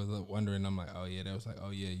then I was wondering, I'm like, "Oh yeah," that was like, "Oh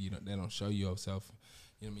yeah," they don't show yourself,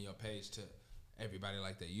 your page to everybody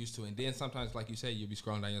like they used to. And then sometimes, like you say, you'll be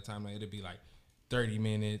scrolling down your timeline, it'll be like 30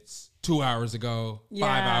 minutes, 2 hours ago, 5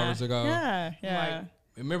 hours ago. Yeah. Like,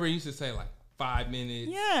 remember, you used to say like 5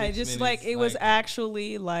 minutes. Yeah, 6 just minutes, like it was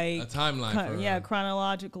actually like a timeline.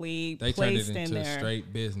 Chronologically they placed turned it into in there.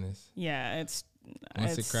 straight business. Yeah,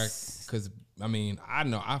 once it cracked, because I mean, I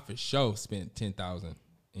know I for sure spent 10,000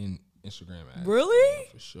 in Instagram ads. Really?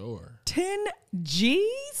 For sure. 10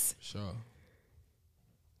 G's?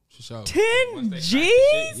 For sure. 10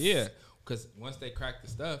 G's? Yeah, because once they cracked the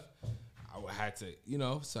stuff, I had to,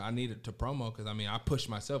 so I needed to promo, because I mean, I pushed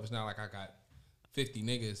myself. It's not like I got 50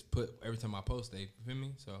 niggas put every time I post. They feel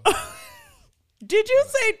me? So. Did you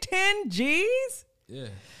say 10 G's? Yeah.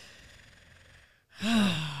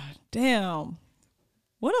 Damn.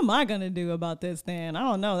 What am I going to do about this then? I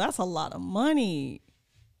don't know. That's a lot of money.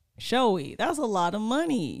 Showy. That's a lot of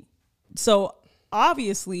money. So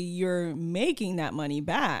obviously you're making that money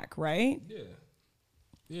back, right?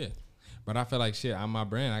 Yeah. But I feel like shit, I'm my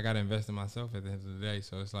brand. I got to invest in myself at the end of the day.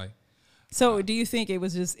 So it's like. So do you think it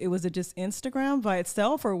was just Instagram by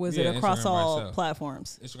itself, or was it across all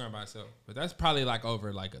platforms? Instagram by itself. But that's probably like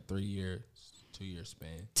over like a 2-year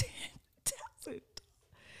span. 10,000.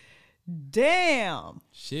 Damn.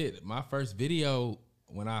 Shit, my first video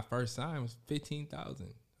when I first signed was 15,000.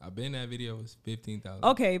 I've been that video was 15,000.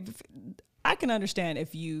 Okay, I can understand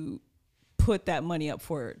if you put that money up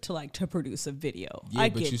to produce a video. Yeah,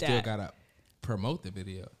 but you still gotta promote the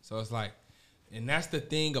video. So it's like, and that's the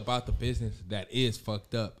thing about the business that is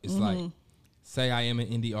fucked up. It's like, say I am an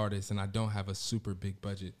indie artist and I don't have a super big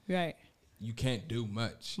budget. Right. You can't do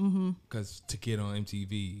much because to get on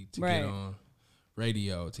MTV, to get on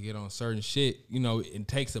radio, to get on certain shit, it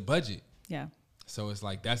takes a budget. Yeah. So it's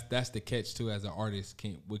like that's the catch too. As an artist,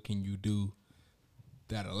 what can you do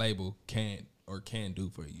that a label can't or can do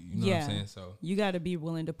for you? You know what I'm saying? So you got to be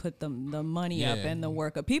willing to put the money up and the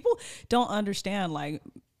work up. People don't understand, like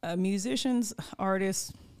musicians,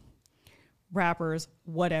 artists, rappers,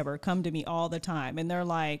 whatever, come to me all the time, and they're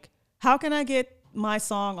like, "How can I get my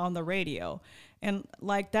song on the radio?" And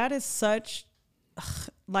like that is such.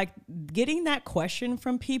 Like getting that question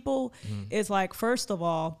from people is like, first of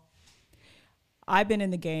all, I've been in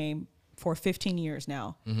the game for 15 years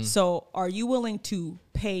now. So are you willing to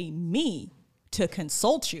pay me to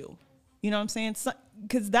consult you? You know what I'm saying?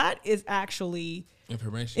 Because that is actually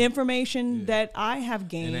information that I have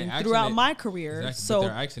gained throughout my career. Exactly, so but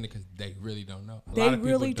they're asking it because they really don't know. They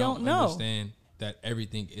really don't know. Understand that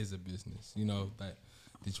everything is a business. That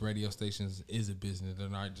these radio stations is a business. They're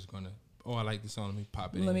not just going to, oh, I like this song, let me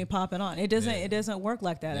pop it in. Let me pop it on. It doesn't work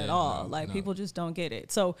like that at all. No. People just don't get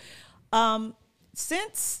it. So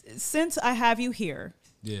since I have you here,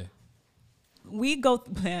 we go,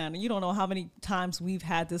 man, you don't know how many times we've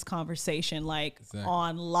had this conversation,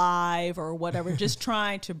 on live or whatever, just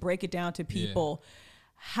trying to break it down to people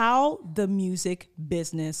how the music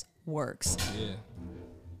business works.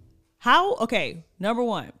 Number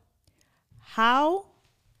one, how,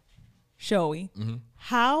 Showy,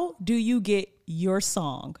 how do you get your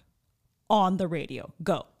song on the radio?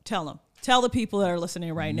 Go, tell them. Tell the people that are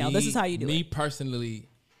listening right now. This is how you do it. Me personally,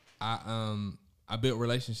 I built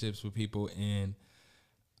relationships with people, and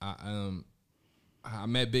I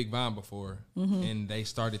met Big Von before, and they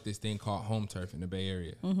started this thing called Home Turf in the Bay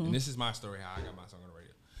Area. And this is my story, how I got my song on the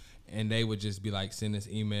radio. And they would just be like, send us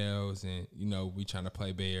emails, and we trying to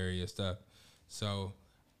play Bay Area stuff. So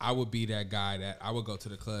I would be that guy that I would go to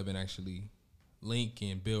the club and actually link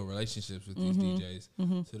and build relationships with these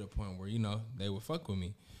DJs to the point where, they would fuck with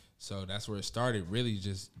me. So that's where it started, really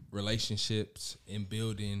just relationships and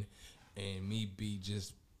building, and me be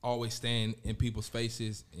just always staying in people's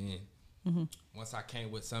faces. And once I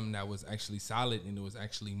came with something that was actually solid and it was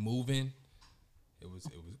actually moving, it was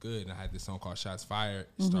good. And I had this song called Shots Fired.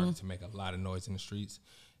 It started to make a lot of noise in the streets.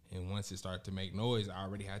 And once it started to make noise, I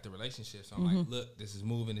already had the relationship. So I'm like, look, this is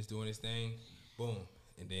moving, it's doing its thing, boom.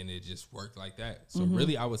 And then it just worked like that. So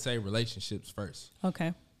really, I would say relationships first.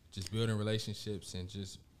 Okay. Just building relationships and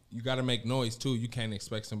just you got to make noise too. You can't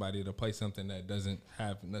expect somebody to play something that doesn't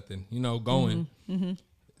have nothing, going.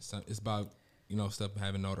 It's about, stuff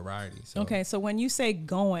having notoriety. So. Okay, so when you say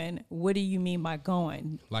going, what do you mean by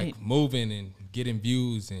going? Like moving and getting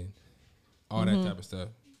views and all that type of stuff.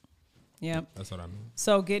 Yep. That's what I mean.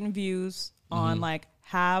 So getting views on like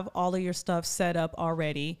have all of your stuff set up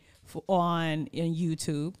already in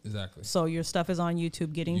YouTube. Exactly. So your stuff is on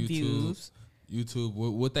YouTube getting views. YouTube.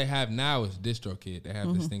 What they have now is DistroKid. They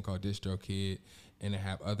have this thing called DistroKid, and they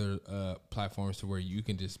have other platforms to where you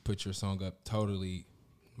can just put your song up totally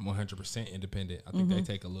 100% independent. I think they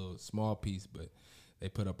take a little small piece, but they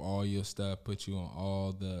put up all your stuff, put you on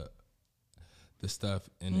all the stuff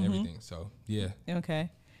and everything. So yeah. Okay.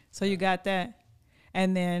 So you got that.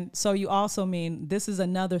 And then, so you also mean, this is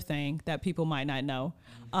another thing that people might not know.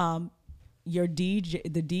 The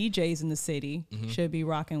DJs in the city should be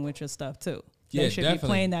rocking with your stuff too. Yeah, they should be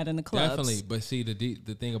playing that in the clubs. Definitely. But see,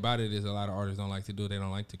 the thing about it is a lot of artists don't like to do it. They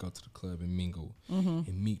don't like to go to the club and mingle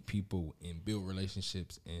and meet people and build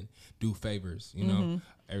relationships and do favors.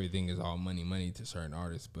 Everything is all money to certain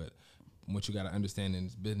artists. But what you got to understand in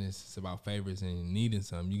this business, it's about favors and needing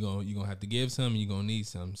some. You're gonna have to give some, you're going to need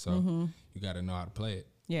some. So you got to know how to play it.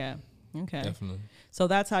 Yeah. Okay. Definitely. So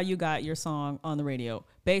that's how you got your song on the radio.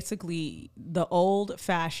 Basically, the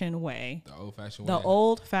old-fashioned way. The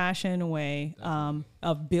old-fashioned way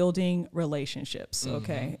of building relationships.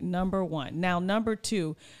 Okay. Number one. Now, number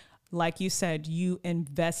two, like you said, you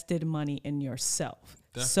invested money in yourself.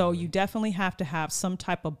 Definitely. So you definitely have to have some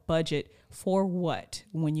type of budget for what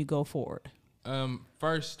when you go forward?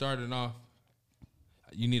 First, starting off,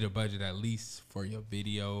 you need a budget at least for your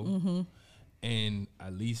video. And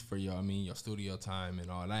at least for your studio time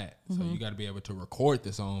and all that. So you got to be able to record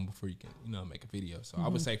the song before you can, make a video. So I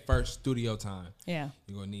would say first studio time. Yeah.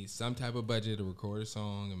 You're going to need some type of budget to record a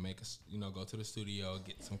song and make go to the studio,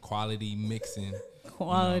 get some quality mixing.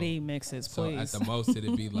 Quality mixes, please. So at the most,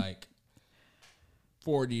 it'd be like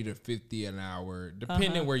 40 to 50 an hour,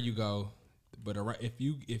 depending where you go. But if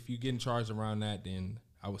you getting charged around that, then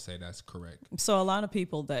I would say that's correct. So a lot of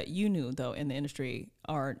people that you knew though in the industry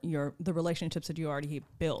are the relationships that you already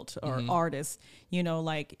built or artists, I know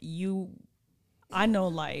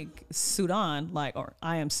like Sudan, or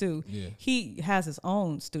I Am Sue, he has his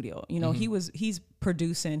own studio. He's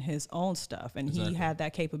producing his own stuff and he had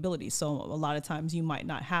that capability. So a lot of times you might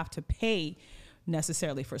not have to pay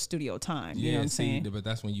necessarily for studio time. You know what I'm saying? But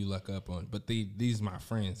that's when you luck up on. But these my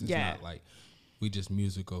friends. It's not like we just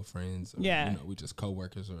musical friends. Or, we just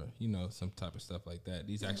coworkers or, some type of stuff like that.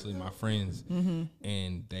 These actually my friends.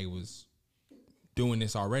 And they was doing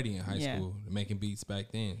this already in high school, making beats back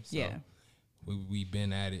then. So we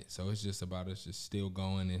been at it. So it's just about us just still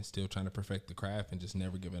going and still trying to perfect the craft and just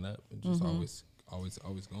never giving up. And just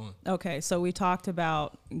always going. Okay, so we talked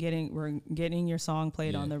about getting your song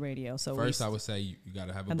played on the radio. So first I would say you got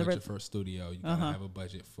to have a budget for a studio. You got to have a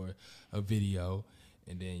budget for a video.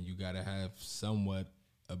 And then you got to have somewhat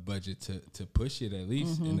a budget to push it at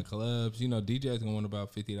least in the clubs. DJs gonna want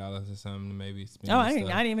about $50 or something to maybe spend. I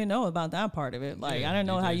didn't even know about that part of it. Like I didn't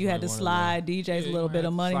know how you had to slide DJs a little bit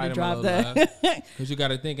of money to drop that. Because you got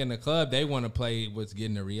to think in the club they want to play what's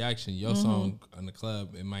getting a reaction. Your song in the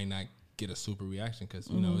club it might not get a super reaction because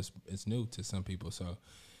it's new to some people. So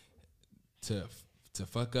to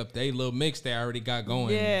fuck up they little mix they already got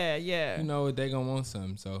going. Yeah. They gonna want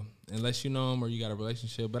something. So unless you know them or you got a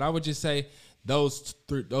relationship, but I would just say those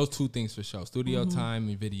two things for sure: studio time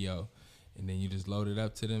and video, and then you just load it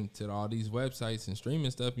up to all these websites and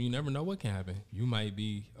streaming stuff. And you never know what can happen. You might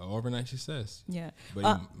be an overnight success. Yeah, but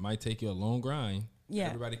it might take you a long grind. Yeah,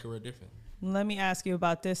 everybody career different. Let me ask you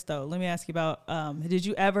about this though. Let me ask you about did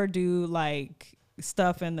you ever do like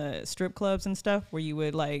stuff in the strip clubs and stuff where you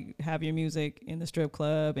would like have your music in the strip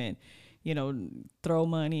club and throw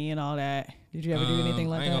money and all that? Did you ever do anything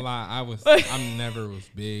like that? I ain't gonna lie, I never was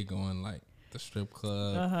big on like the strip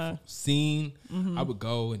club scene. I would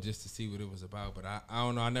go and just to see what it was about, but I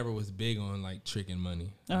don't know, I never was big on like tricking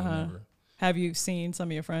money. Have you seen some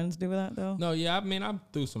of your friends do that though? No, yeah, I mean I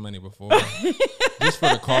threw some money before. Just for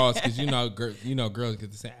the cause, because girls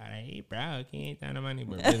get to say, "Hey, bro, I can't throw the money,"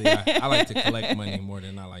 but really, I like to collect money more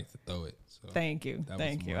than I like to throw it. So thank you.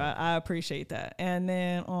 I appreciate that. And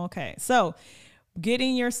then, so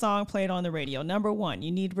getting your song played on the radio. Number one,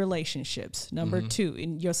 you need relationships. Number two,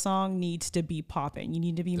 your song needs to be popping. You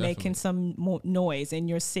need to be making some noise in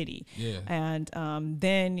your city. Yeah. And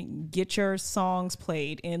then get your songs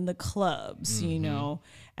played in the clubs.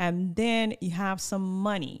 And then you have some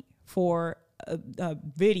money for a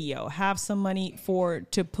video, have some money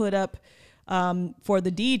to put up for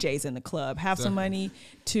the DJs in the club, have some money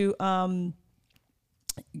to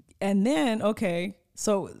And then, okay,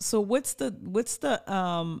 so what's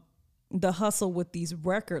the hustle with these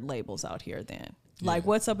record labels out here then? Like,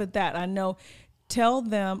 what's up with that? I know, tell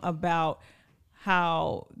them about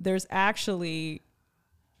how there's actually,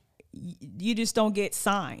 you just don't get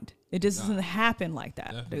signed. It just doesn't happen like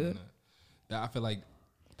that, dude. I feel like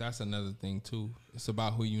that's another thing too. It's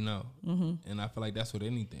about who you know. And I feel like that's with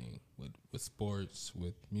anything, with sports,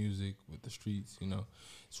 with music, with the streets, you know.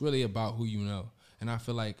 It's really about who you know. And I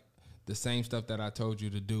feel like the same stuff that I told you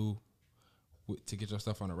to do to get your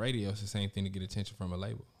stuff on the radio, it's the same thing to get attention from a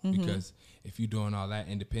label. Because if you're doing all that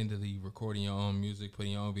independently, recording your own music,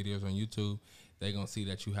 putting your own videos on YouTube, they're going to see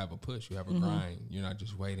that you have a push, you have a grind. You're not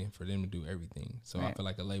just waiting for them to do everything. So I feel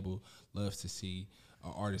like a label loves to see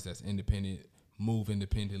an artist that's independent move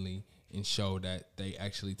independently and show that they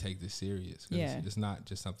actually take this serious. It's not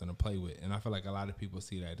just something to play with. And I feel like a lot of people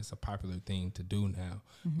see that it's a popular thing to do now,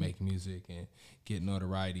 make music and get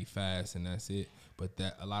notoriety fast, and that's it. But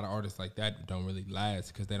that a lot of artists like that don't really last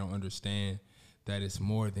because they don't understand that it's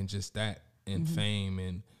more than just that and fame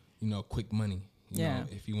and, you know, quick money. You know,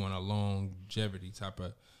 if you want a longevity type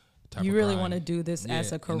of you really want to do this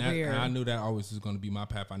as a career. And I knew that always was going to be my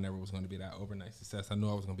path. I never was going to be that overnight success. I knew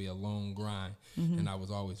I was going to be a long grind, and I was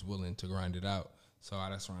always willing to grind it out. So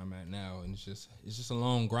that's where I'm at now, and it's just a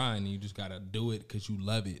long grind, and you just got to do it because you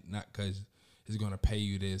love it, not because it's going to pay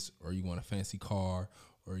you this, or you want a fancy car,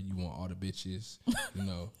 or you want all the bitches. You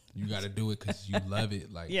know, you got to do it because you love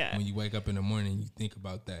it. Like when you wake up in the morning, you think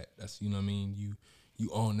about that. That's, you know what I mean? You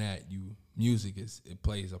own that. Music it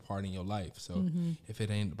plays a part in your life. So if it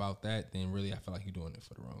ain't about that, then really I feel like you're doing it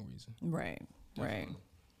for the wrong reason. Right.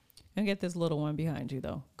 And get this little one behind you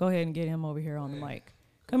though. Go ahead and get him over here on the mic.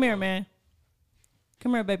 Come here, man.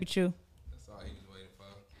 Come here, baby Chew. That's all he was waiting for.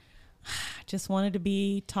 Just wanted to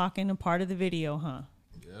be talking a part of the video, huh?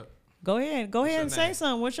 Yep. Go ahead and say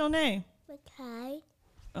something. What's your name? Okay.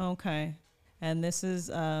 Okay. And this is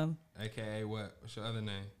AKA what? What's your other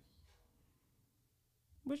name?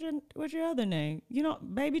 What's your other name? You know,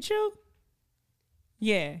 Baby Chew?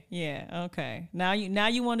 Yeah, okay. Now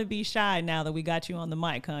you want to be shy now that we got you on the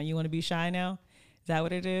mic, huh? You want to be shy now? Is that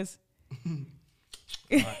what it is?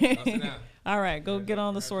 All right, all right, go get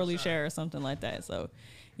on the swirly share or something like that. So,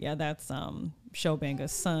 yeah, that's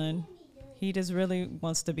Banga's son. He just really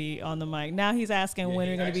wants to be on the mic. Now he's asking when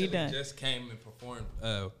you're going to be done. He just came and performed.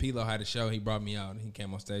 Pilo had a show. He brought me out. He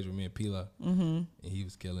came on stage with me and Pilo. And he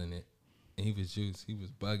was killing it. And he was juiced. He was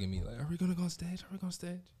bugging me like, are we going to go on stage? Are we going on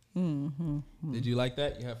stage? Did you like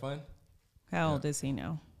that? You had fun? How old is he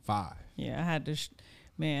now? 5. Yeah, I had to,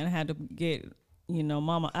 I had to get,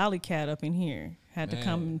 Mama Alley Cat up in here. Had to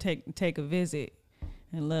come and take a visit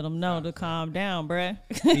and let him know to calm down, bruh.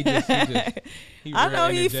 I know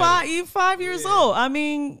he's 5 years old. I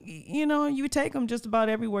mean, you take him just about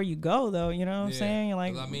everywhere you go, though. You know what I'm saying? You're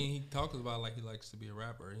like, he talks about like he likes to be a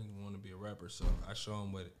rapper. He want to be a rapper, so I show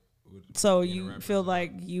him what. So you feel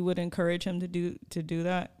like you would encourage him to do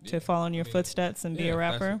that, to follow in your footsteps and be a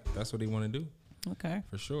rapper? That's what he want to do. Okay.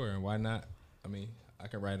 For sure. And why not? I mean, I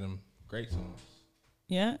can write him great songs.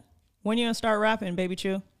 Yeah. When you gonna start rapping, Baby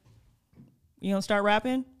Chew? You gonna start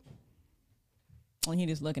rapping? Oh, he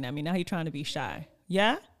just looking at me. Now he trying to be shy.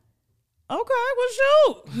 Yeah? Okay, well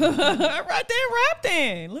shoot. Right there, rap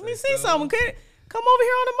then. Let me see something. Come over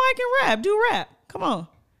here on the mic and rap. Do rap. Come on.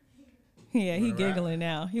 Yeah, he giggling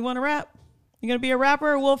now. You want to rap? You going to be a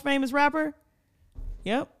rapper, a world famous rapper?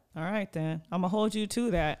 Yep. All right, then. I'm going to hold you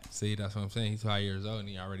to that. See, that's what I'm saying. He's 5 years old, and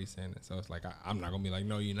he already saying that. So it's like, I'm not going to be like,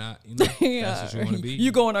 no, you're not. That's what you want to be.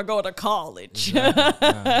 You're going to go to college. Exactly.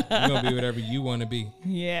 You're going to be whatever you want to be.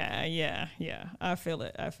 Yeah. I feel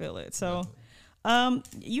it. So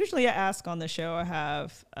usually I ask on the show, I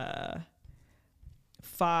have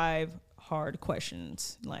 5 hard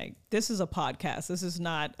questions. Like, this is a podcast. This is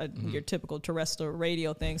not your typical terrestrial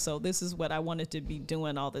radio thing. So this is what I wanted to be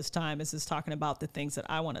doing all this time, is just talking about the things that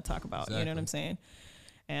I want to talk about. Exactly. You know what I'm saying?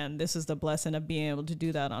 And this is the blessing of being able to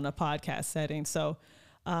do that on a podcast setting. So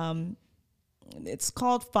it's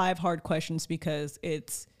called 5 hard questions because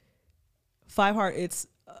it's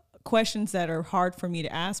questions that are hard for me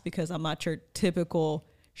to ask because I'm not your typical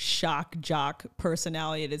shock jock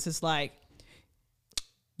personality. It's just like,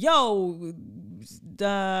 yo,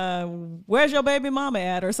 where's your baby mama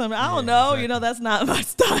at or something? I don't know. Exactly. That's not my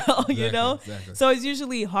style, Exactly. So it's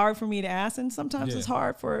usually hard for me to ask. And sometimes it's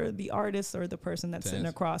hard for the artist or the person that's sitting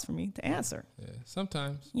across from me to answer. Yeah,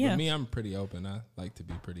 sometimes. Yeah. With me, I'm pretty open. I like to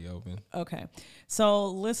be pretty open. Okay. So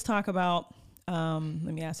let's talk about, let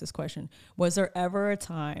me ask this question. Was there ever a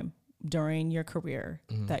time during your career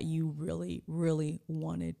that you really, really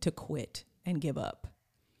wanted to quit and give up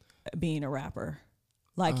being a rapper?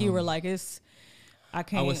 Like you were like, I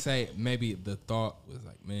can't. I would say maybe the thought was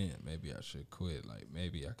like, man, maybe I should quit. Like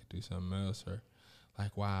maybe I could do something else, or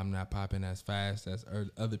like why I'm not popping as fast as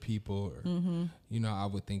other people, or you know, I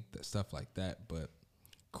would think that stuff like that. But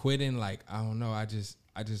quitting, like I don't know, I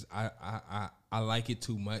like it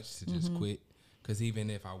too much to just quit. Because even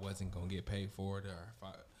if I wasn't gonna get paid for it, or if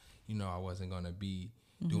I, you know, I wasn't gonna be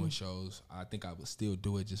doing shows, I think I would still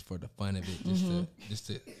do it just for the fun of it, just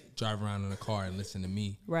to drive around in the car and listen to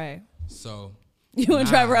me. Right. So you want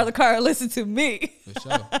to drive around the car and listen to me. For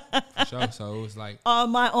sure. So it was like on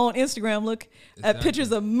my own Instagram, look at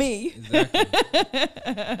pictures of me.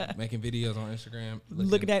 Exactly. Making videos on Instagram,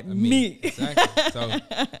 looking at me. Exactly. So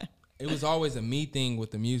it was always a me thing with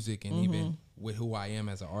the music, and even with who I am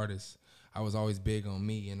as an artist. I was always big on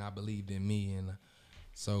me, and I believed in me, and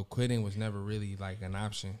so quitting was never really like an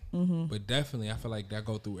option. But definitely, I feel like that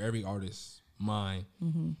go through every artist's mind,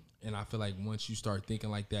 and I feel like once you start thinking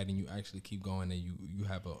like that, and you actually keep going, and you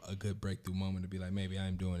have a good breakthrough moment to be like, maybe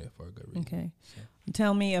I'm doing it for a good reason. Okay, so.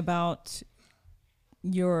 Tell me about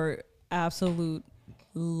your absolute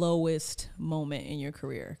lowest moment in your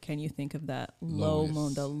career. Can you think of that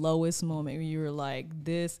the lowest moment where you were like,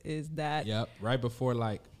 this is that? Yep, right before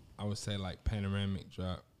like. I would say like Panoramic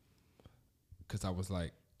drop, because I was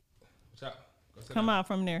like, come out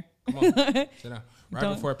from there. Come on, sit down.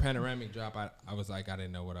 Right before Panoramic drop, I was like, I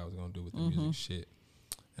didn't know what I was gonna do with the music shit,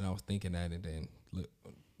 and I was thinking that, and then look,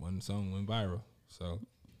 one song went viral. So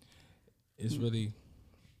it's really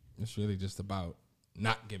just about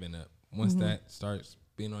not giving up. Once that starts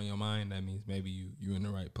being on your mind, that means maybe you in the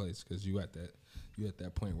right place, because you at that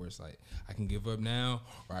point where it's like, I can give up now,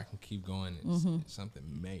 or I can keep going, and something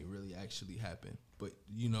may really actually happen. But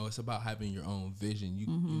you know, it's about having your own vision. You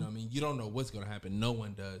know what I mean? You don't know what's gonna happen. No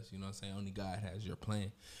one does. You know what I'm saying? Only God has your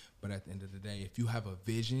plan. But at the end of the day, if you have a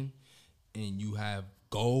vision and you have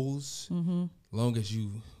goals, long as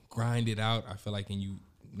you grind it out, I feel like, and you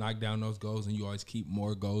knock down those goals, and you always keep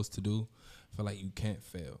more goals to do, I feel like you can't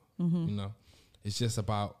fail. You know, it's just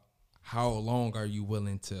about how long are you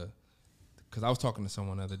willing to. Because I was talking to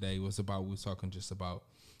someone the other day. We was talking just about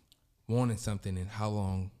wanting something, and how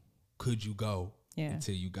long could you go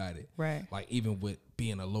until you got it. Right. Like even with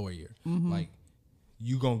being a lawyer, like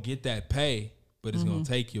you gonna get that pay, but it's gonna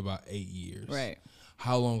take you about 8 years. Right.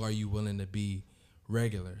 How long are you willing to be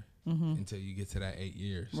regular until you get to that 8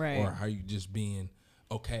 years? Right. Or are you just being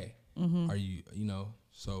okay? Are you know?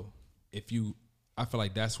 So I feel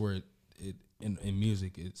like that's where it in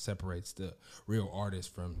music it separates the real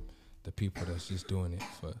artist from the people that's just doing it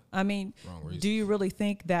for wrong reasons. Do you really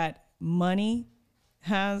think that money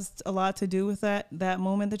has a lot to do with that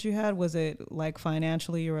moment that you had? Was it like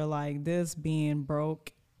financially you were like, this being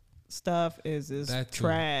broke stuff is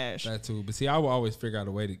trash? That too. But see, I will always figure out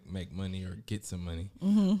a way to make money or get some money.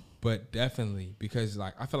 But definitely, because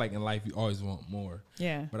like I feel like in life you always want more.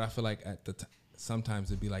 Yeah. But I feel like at the sometimes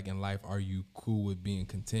it'd be like in life, are you cool with being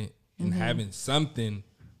content and having something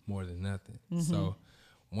more than nothing? So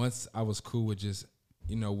once I was cool with just,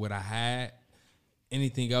 you know, what I had,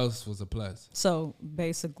 anything else was a plus. So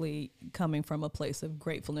basically coming from a place of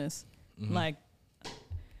gratefulness, like,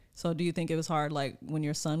 so do you think it was hard, like when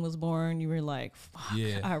your son was born, you were like, fuck,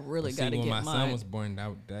 I really got to get mine. When my son was born,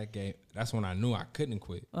 that's when I knew I couldn't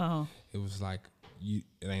quit. It was like, it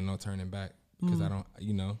ain't no turning back, because I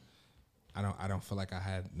don't feel like I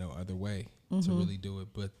had no other way to really do it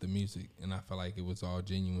but the music, and I felt like it was all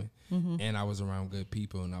genuine, and I was around good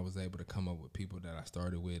people, and I was able to come up with people that I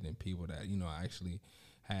started with, and people that, you know, I actually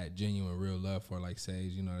had genuine real love for, like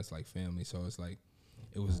Sage, you know, it's like family. So it's like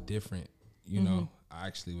it was different, you know. I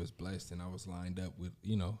actually was blessed, and I was lined up with,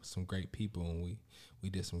 you know, some great people, and we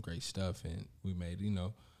did some great stuff, and we made, you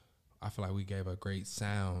know, I feel like we gave a great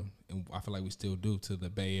sound, and I feel like we still do, to the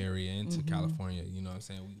Bay Area and to California. You know what I'm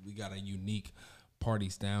saying? We got a unique party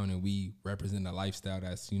style, and we represent a lifestyle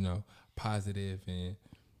that's, you know, positive, and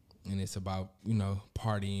it's about, you know,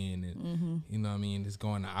 partying, and you know what I mean, it's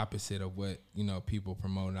going the opposite of what, you know, people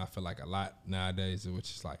promote. And I feel like a lot nowadays,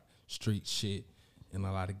 which is like street shit and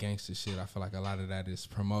a lot of gangster shit, I feel like a lot of that is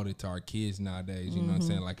promoted to our kids nowadays. You know what I'm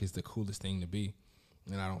saying? Like it's the coolest thing to be.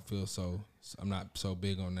 And I don't feel I'm not so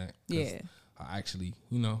big on that. Yeah. I actually,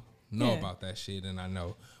 you know about that shit, and I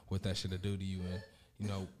know what that shit'll do to you. And, you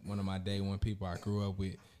know, one of my day one people I grew up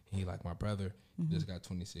with, he like my brother, just got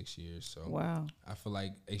 26 years. So wow. I feel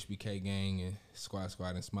like HBK Gang and Squad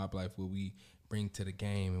and Smop Life, what we bring to the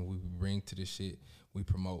game and we bring to the shit, we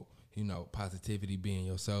promote, you know, positivity, being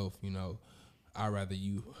yourself, you know. I'd rather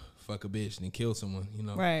you fuck a bitch than kill someone, you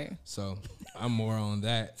know? Right. So I'm more on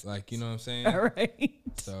that, like, you know what I'm saying? All right.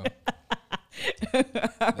 So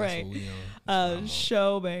All right. what we on. That's what I'm on.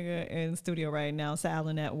 Show Banga in studio right now,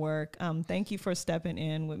 Silent at Work. Thank you for stepping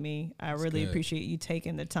in with me. I really good. appreciate you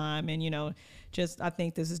taking the time. And, I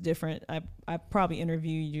think this is different. I probab't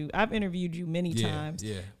interviewed you. I've interviewed you many times.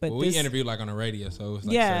 Yeah. But we interviewed like on the radio, so it's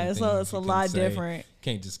like it's certain things a you lot can't say. different.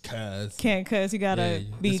 Can't just cuss. Can't cuz you gotta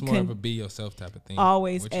be it's more of a be yourself type of thing.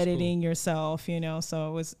 always which is editing yourself, So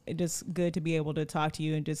it was just good to be able to talk to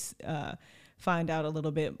you and just find out a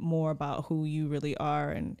little bit more about who you really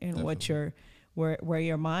are and what where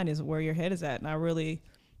your mind is, where your head is at. And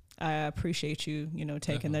I appreciate you,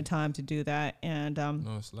 taking the time to do that. And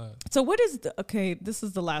No, it's love. so what is this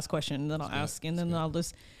is the last question, and then I'll ask, and then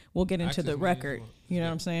we'll get into the record. You know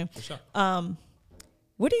what I'm saying? For sure.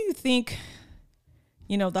 What do you think,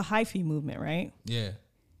 the hyphy movement, right? Yeah.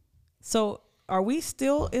 So are we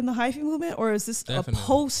still in the hyphy movement, or is this Definitely. a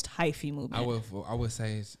post hyphy movement? I would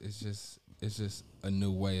say it's just a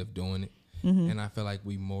new way of doing it, Mm-hmm. and I feel like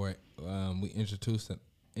we introduced it.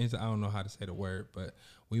 I don't know how to say the word, but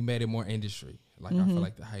we made it more industry. Like I feel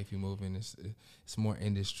like the hyphy movement it's more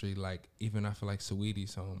industry. Like even I feel like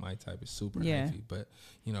Saweetie's song, My Type, is super hyphy, but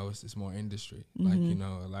it's more industry. Like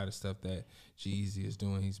a lot of stuff that G-Eazy is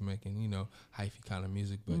doing, he's making hyphy kind of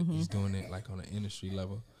music, but he's doing it like on an industry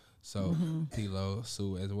level. So P-Lo,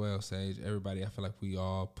 Sue as well, Sage, everybody. I feel like we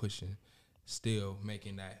all pushing, still make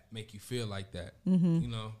you feel like that.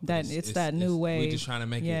 That it's that new wave. We just trying to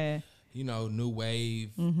make it. New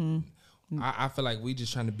wave. I feel like we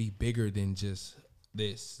just trying to be bigger than just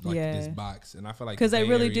this, this box. And I feel like because they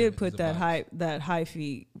really Area did is put a that box.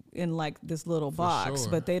 hyphy in like this little For box,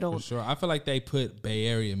 sure, but they don't. For sure, I feel like they put Bay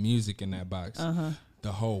Area music in that box.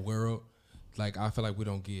 The whole world, like I feel like we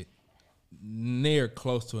don't get near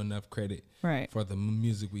close to enough credit for the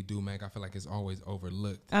music we do make. I feel like it's always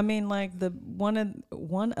overlooked. I mean, like one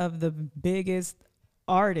of the biggest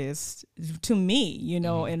artists to me,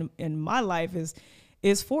 in my life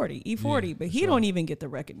is 40 E40, but he don't even get the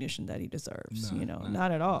recognition that he deserves.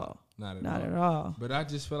 Not at all. Not at all. But I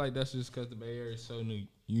just feel like that's just because the Bay Area is so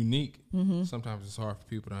unique. Sometimes it's hard for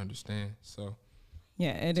people to understand. So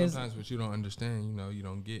yeah, it is. Sometimes what you don't understand, you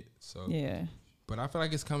don't get. So yeah. But I feel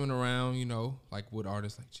like it's coming around, like with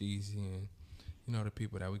artists like Jeezy and the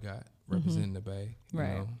people that we got representing the Bay.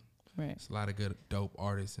 Right. It's a lot of good, dope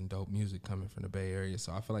artists and dope music coming from the Bay Area.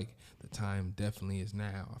 So I feel like the time definitely is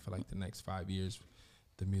now. I feel like the next 5 years,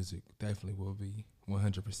 the music definitely will be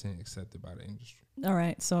 100% accepted by the industry. All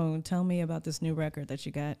right. So tell me about this new record that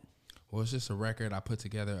you got. Well, it's just a record I put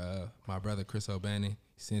together. My brother, Chris O'Bannon,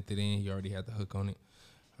 sent it in. He already had the hook on it.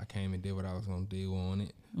 I came and did what I was going to do on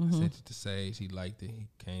it. I sent it to Sage. He liked it. He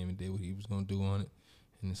came and did what he was going to do on it.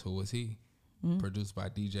 And this Who Was He? Produced by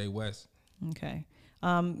DJ West. Okay.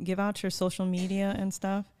 Give out your social media and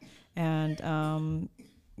stuff, and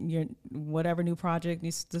your whatever new project.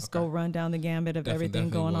 Just go run down the gambit of everything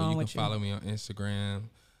going on with you. You can follow me on Instagram,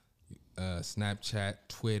 Snapchat,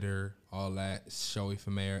 Twitter, all that. Showy for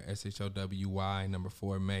Mayor, SHOWY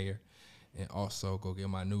 4 Mayor. And also go get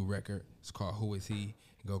my new record. It's called Who Is He?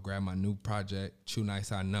 And go grab my new project, Chew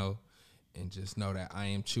Nice I Know. And just know that I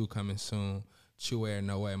Am Chew coming soon. Chew Air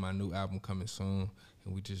No Way, my new album coming soon.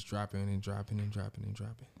 And we just dropping and dropping and dropping and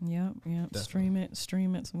dropping. Yep. Definitely.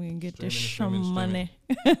 Stream it so we can get this Streaming. money.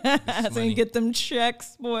 So we can get them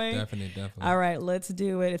checks, boy. Definitely. All right, let's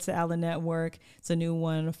do it. It's the Allen Network. It's a new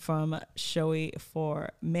one from Showy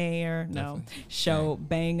for Mayor. Definitely. No, Show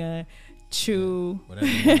Banga. Chew, Whatever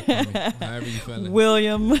you want to call me. However you feeling.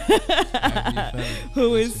 William. However you feeling.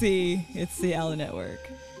 Who is he? It's the Allen Network.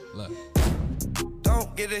 Look.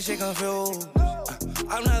 Don't get this shit confused.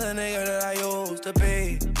 I'm not the nigga that I used to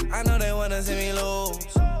be. I know they wanna see me lose.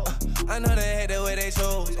 I know they hate the way they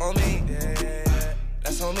chose on me. Yeah,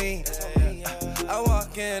 that's on me. I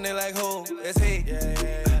walk in, they like, who is he?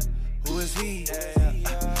 Who is he?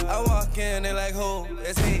 I walk in, they like, who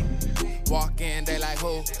is he? Walk in, they like,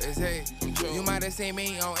 who is he? You might have seen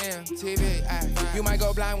me on MTV, ay. You might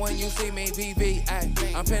go blind when you see me, VV, ay.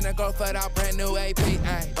 I'm finna go for that brand new AP,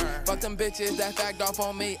 ay. Fuck them bitches that fagged off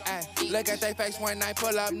on me, ay. Look at they face when I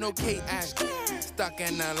pull up new key, ay. Stuck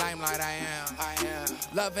in the limelight, I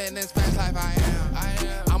am. Loving this fast life, I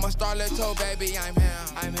am. I'm a starlet too, baby, I'm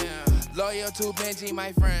him. Loyal to Benji,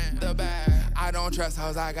 my friend. The bag. I don't trust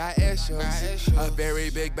hoes, I got issues. A very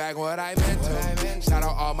big bag, what I meant to. Shout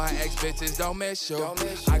out all my ex-bitches, don't miss you.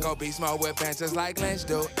 I go beast mode with pants just like Lynch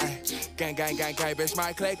do. Ay. Gang, bitch,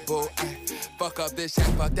 my click boo. Ay. Fuck up this shit,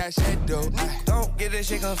 fuck that shit, dude. Don't get this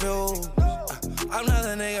shit confused. I'm not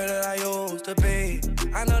the nigga that I used to be.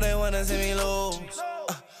 I know they wanna see me lose.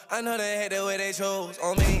 I know they hate the way they chose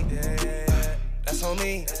on me. Yeah, that's on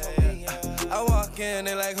me. I walk in,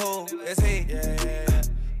 they like, who is he?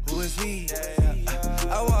 Who is he?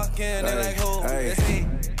 I walk in, they like, who is he?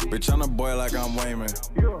 Bitch, I'm a boy like I'm Wayman.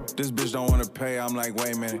 This bitch don't wanna pay, I'm like,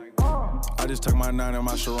 wait a minute. I just took my 9 and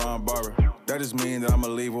my Sharon Barber. That just mean that I'ma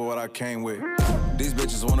leave with what I came with. These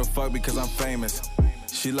bitches wanna fuck because I'm famous.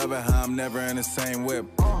 She love it how I'm never in the same whip.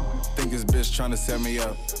 Think this bitch tryna set me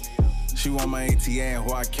up. She want my ATA and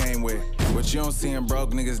who I came with. But you don't see in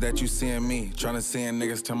broke niggas that you see in me. Tryna send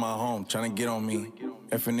niggas to my home, tryna get on me.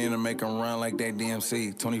 If I need to make them run like they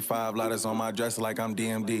DMC. 25 lighters on my dress like I'm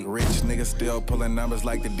DMD. Rich niggas still pulling numbers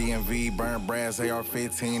like the DMV. Burn brass,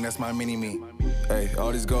 AR-15, that's my mini-me. Hey,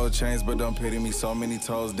 all these gold chains, but don't pity me. So many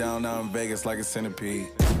toes down now in Vegas like a centipede.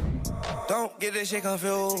 Don't get this shit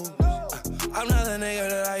confused. I'm not the nigga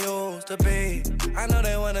that I used to be. I know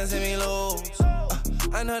they wanna see me lose.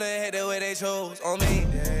 I know they hate the way they chose on me.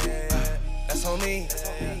 That's on me.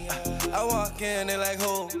 I walk in, they like,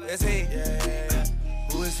 who is he?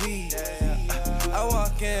 Who is he? I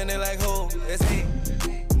walk in, they like, who is he?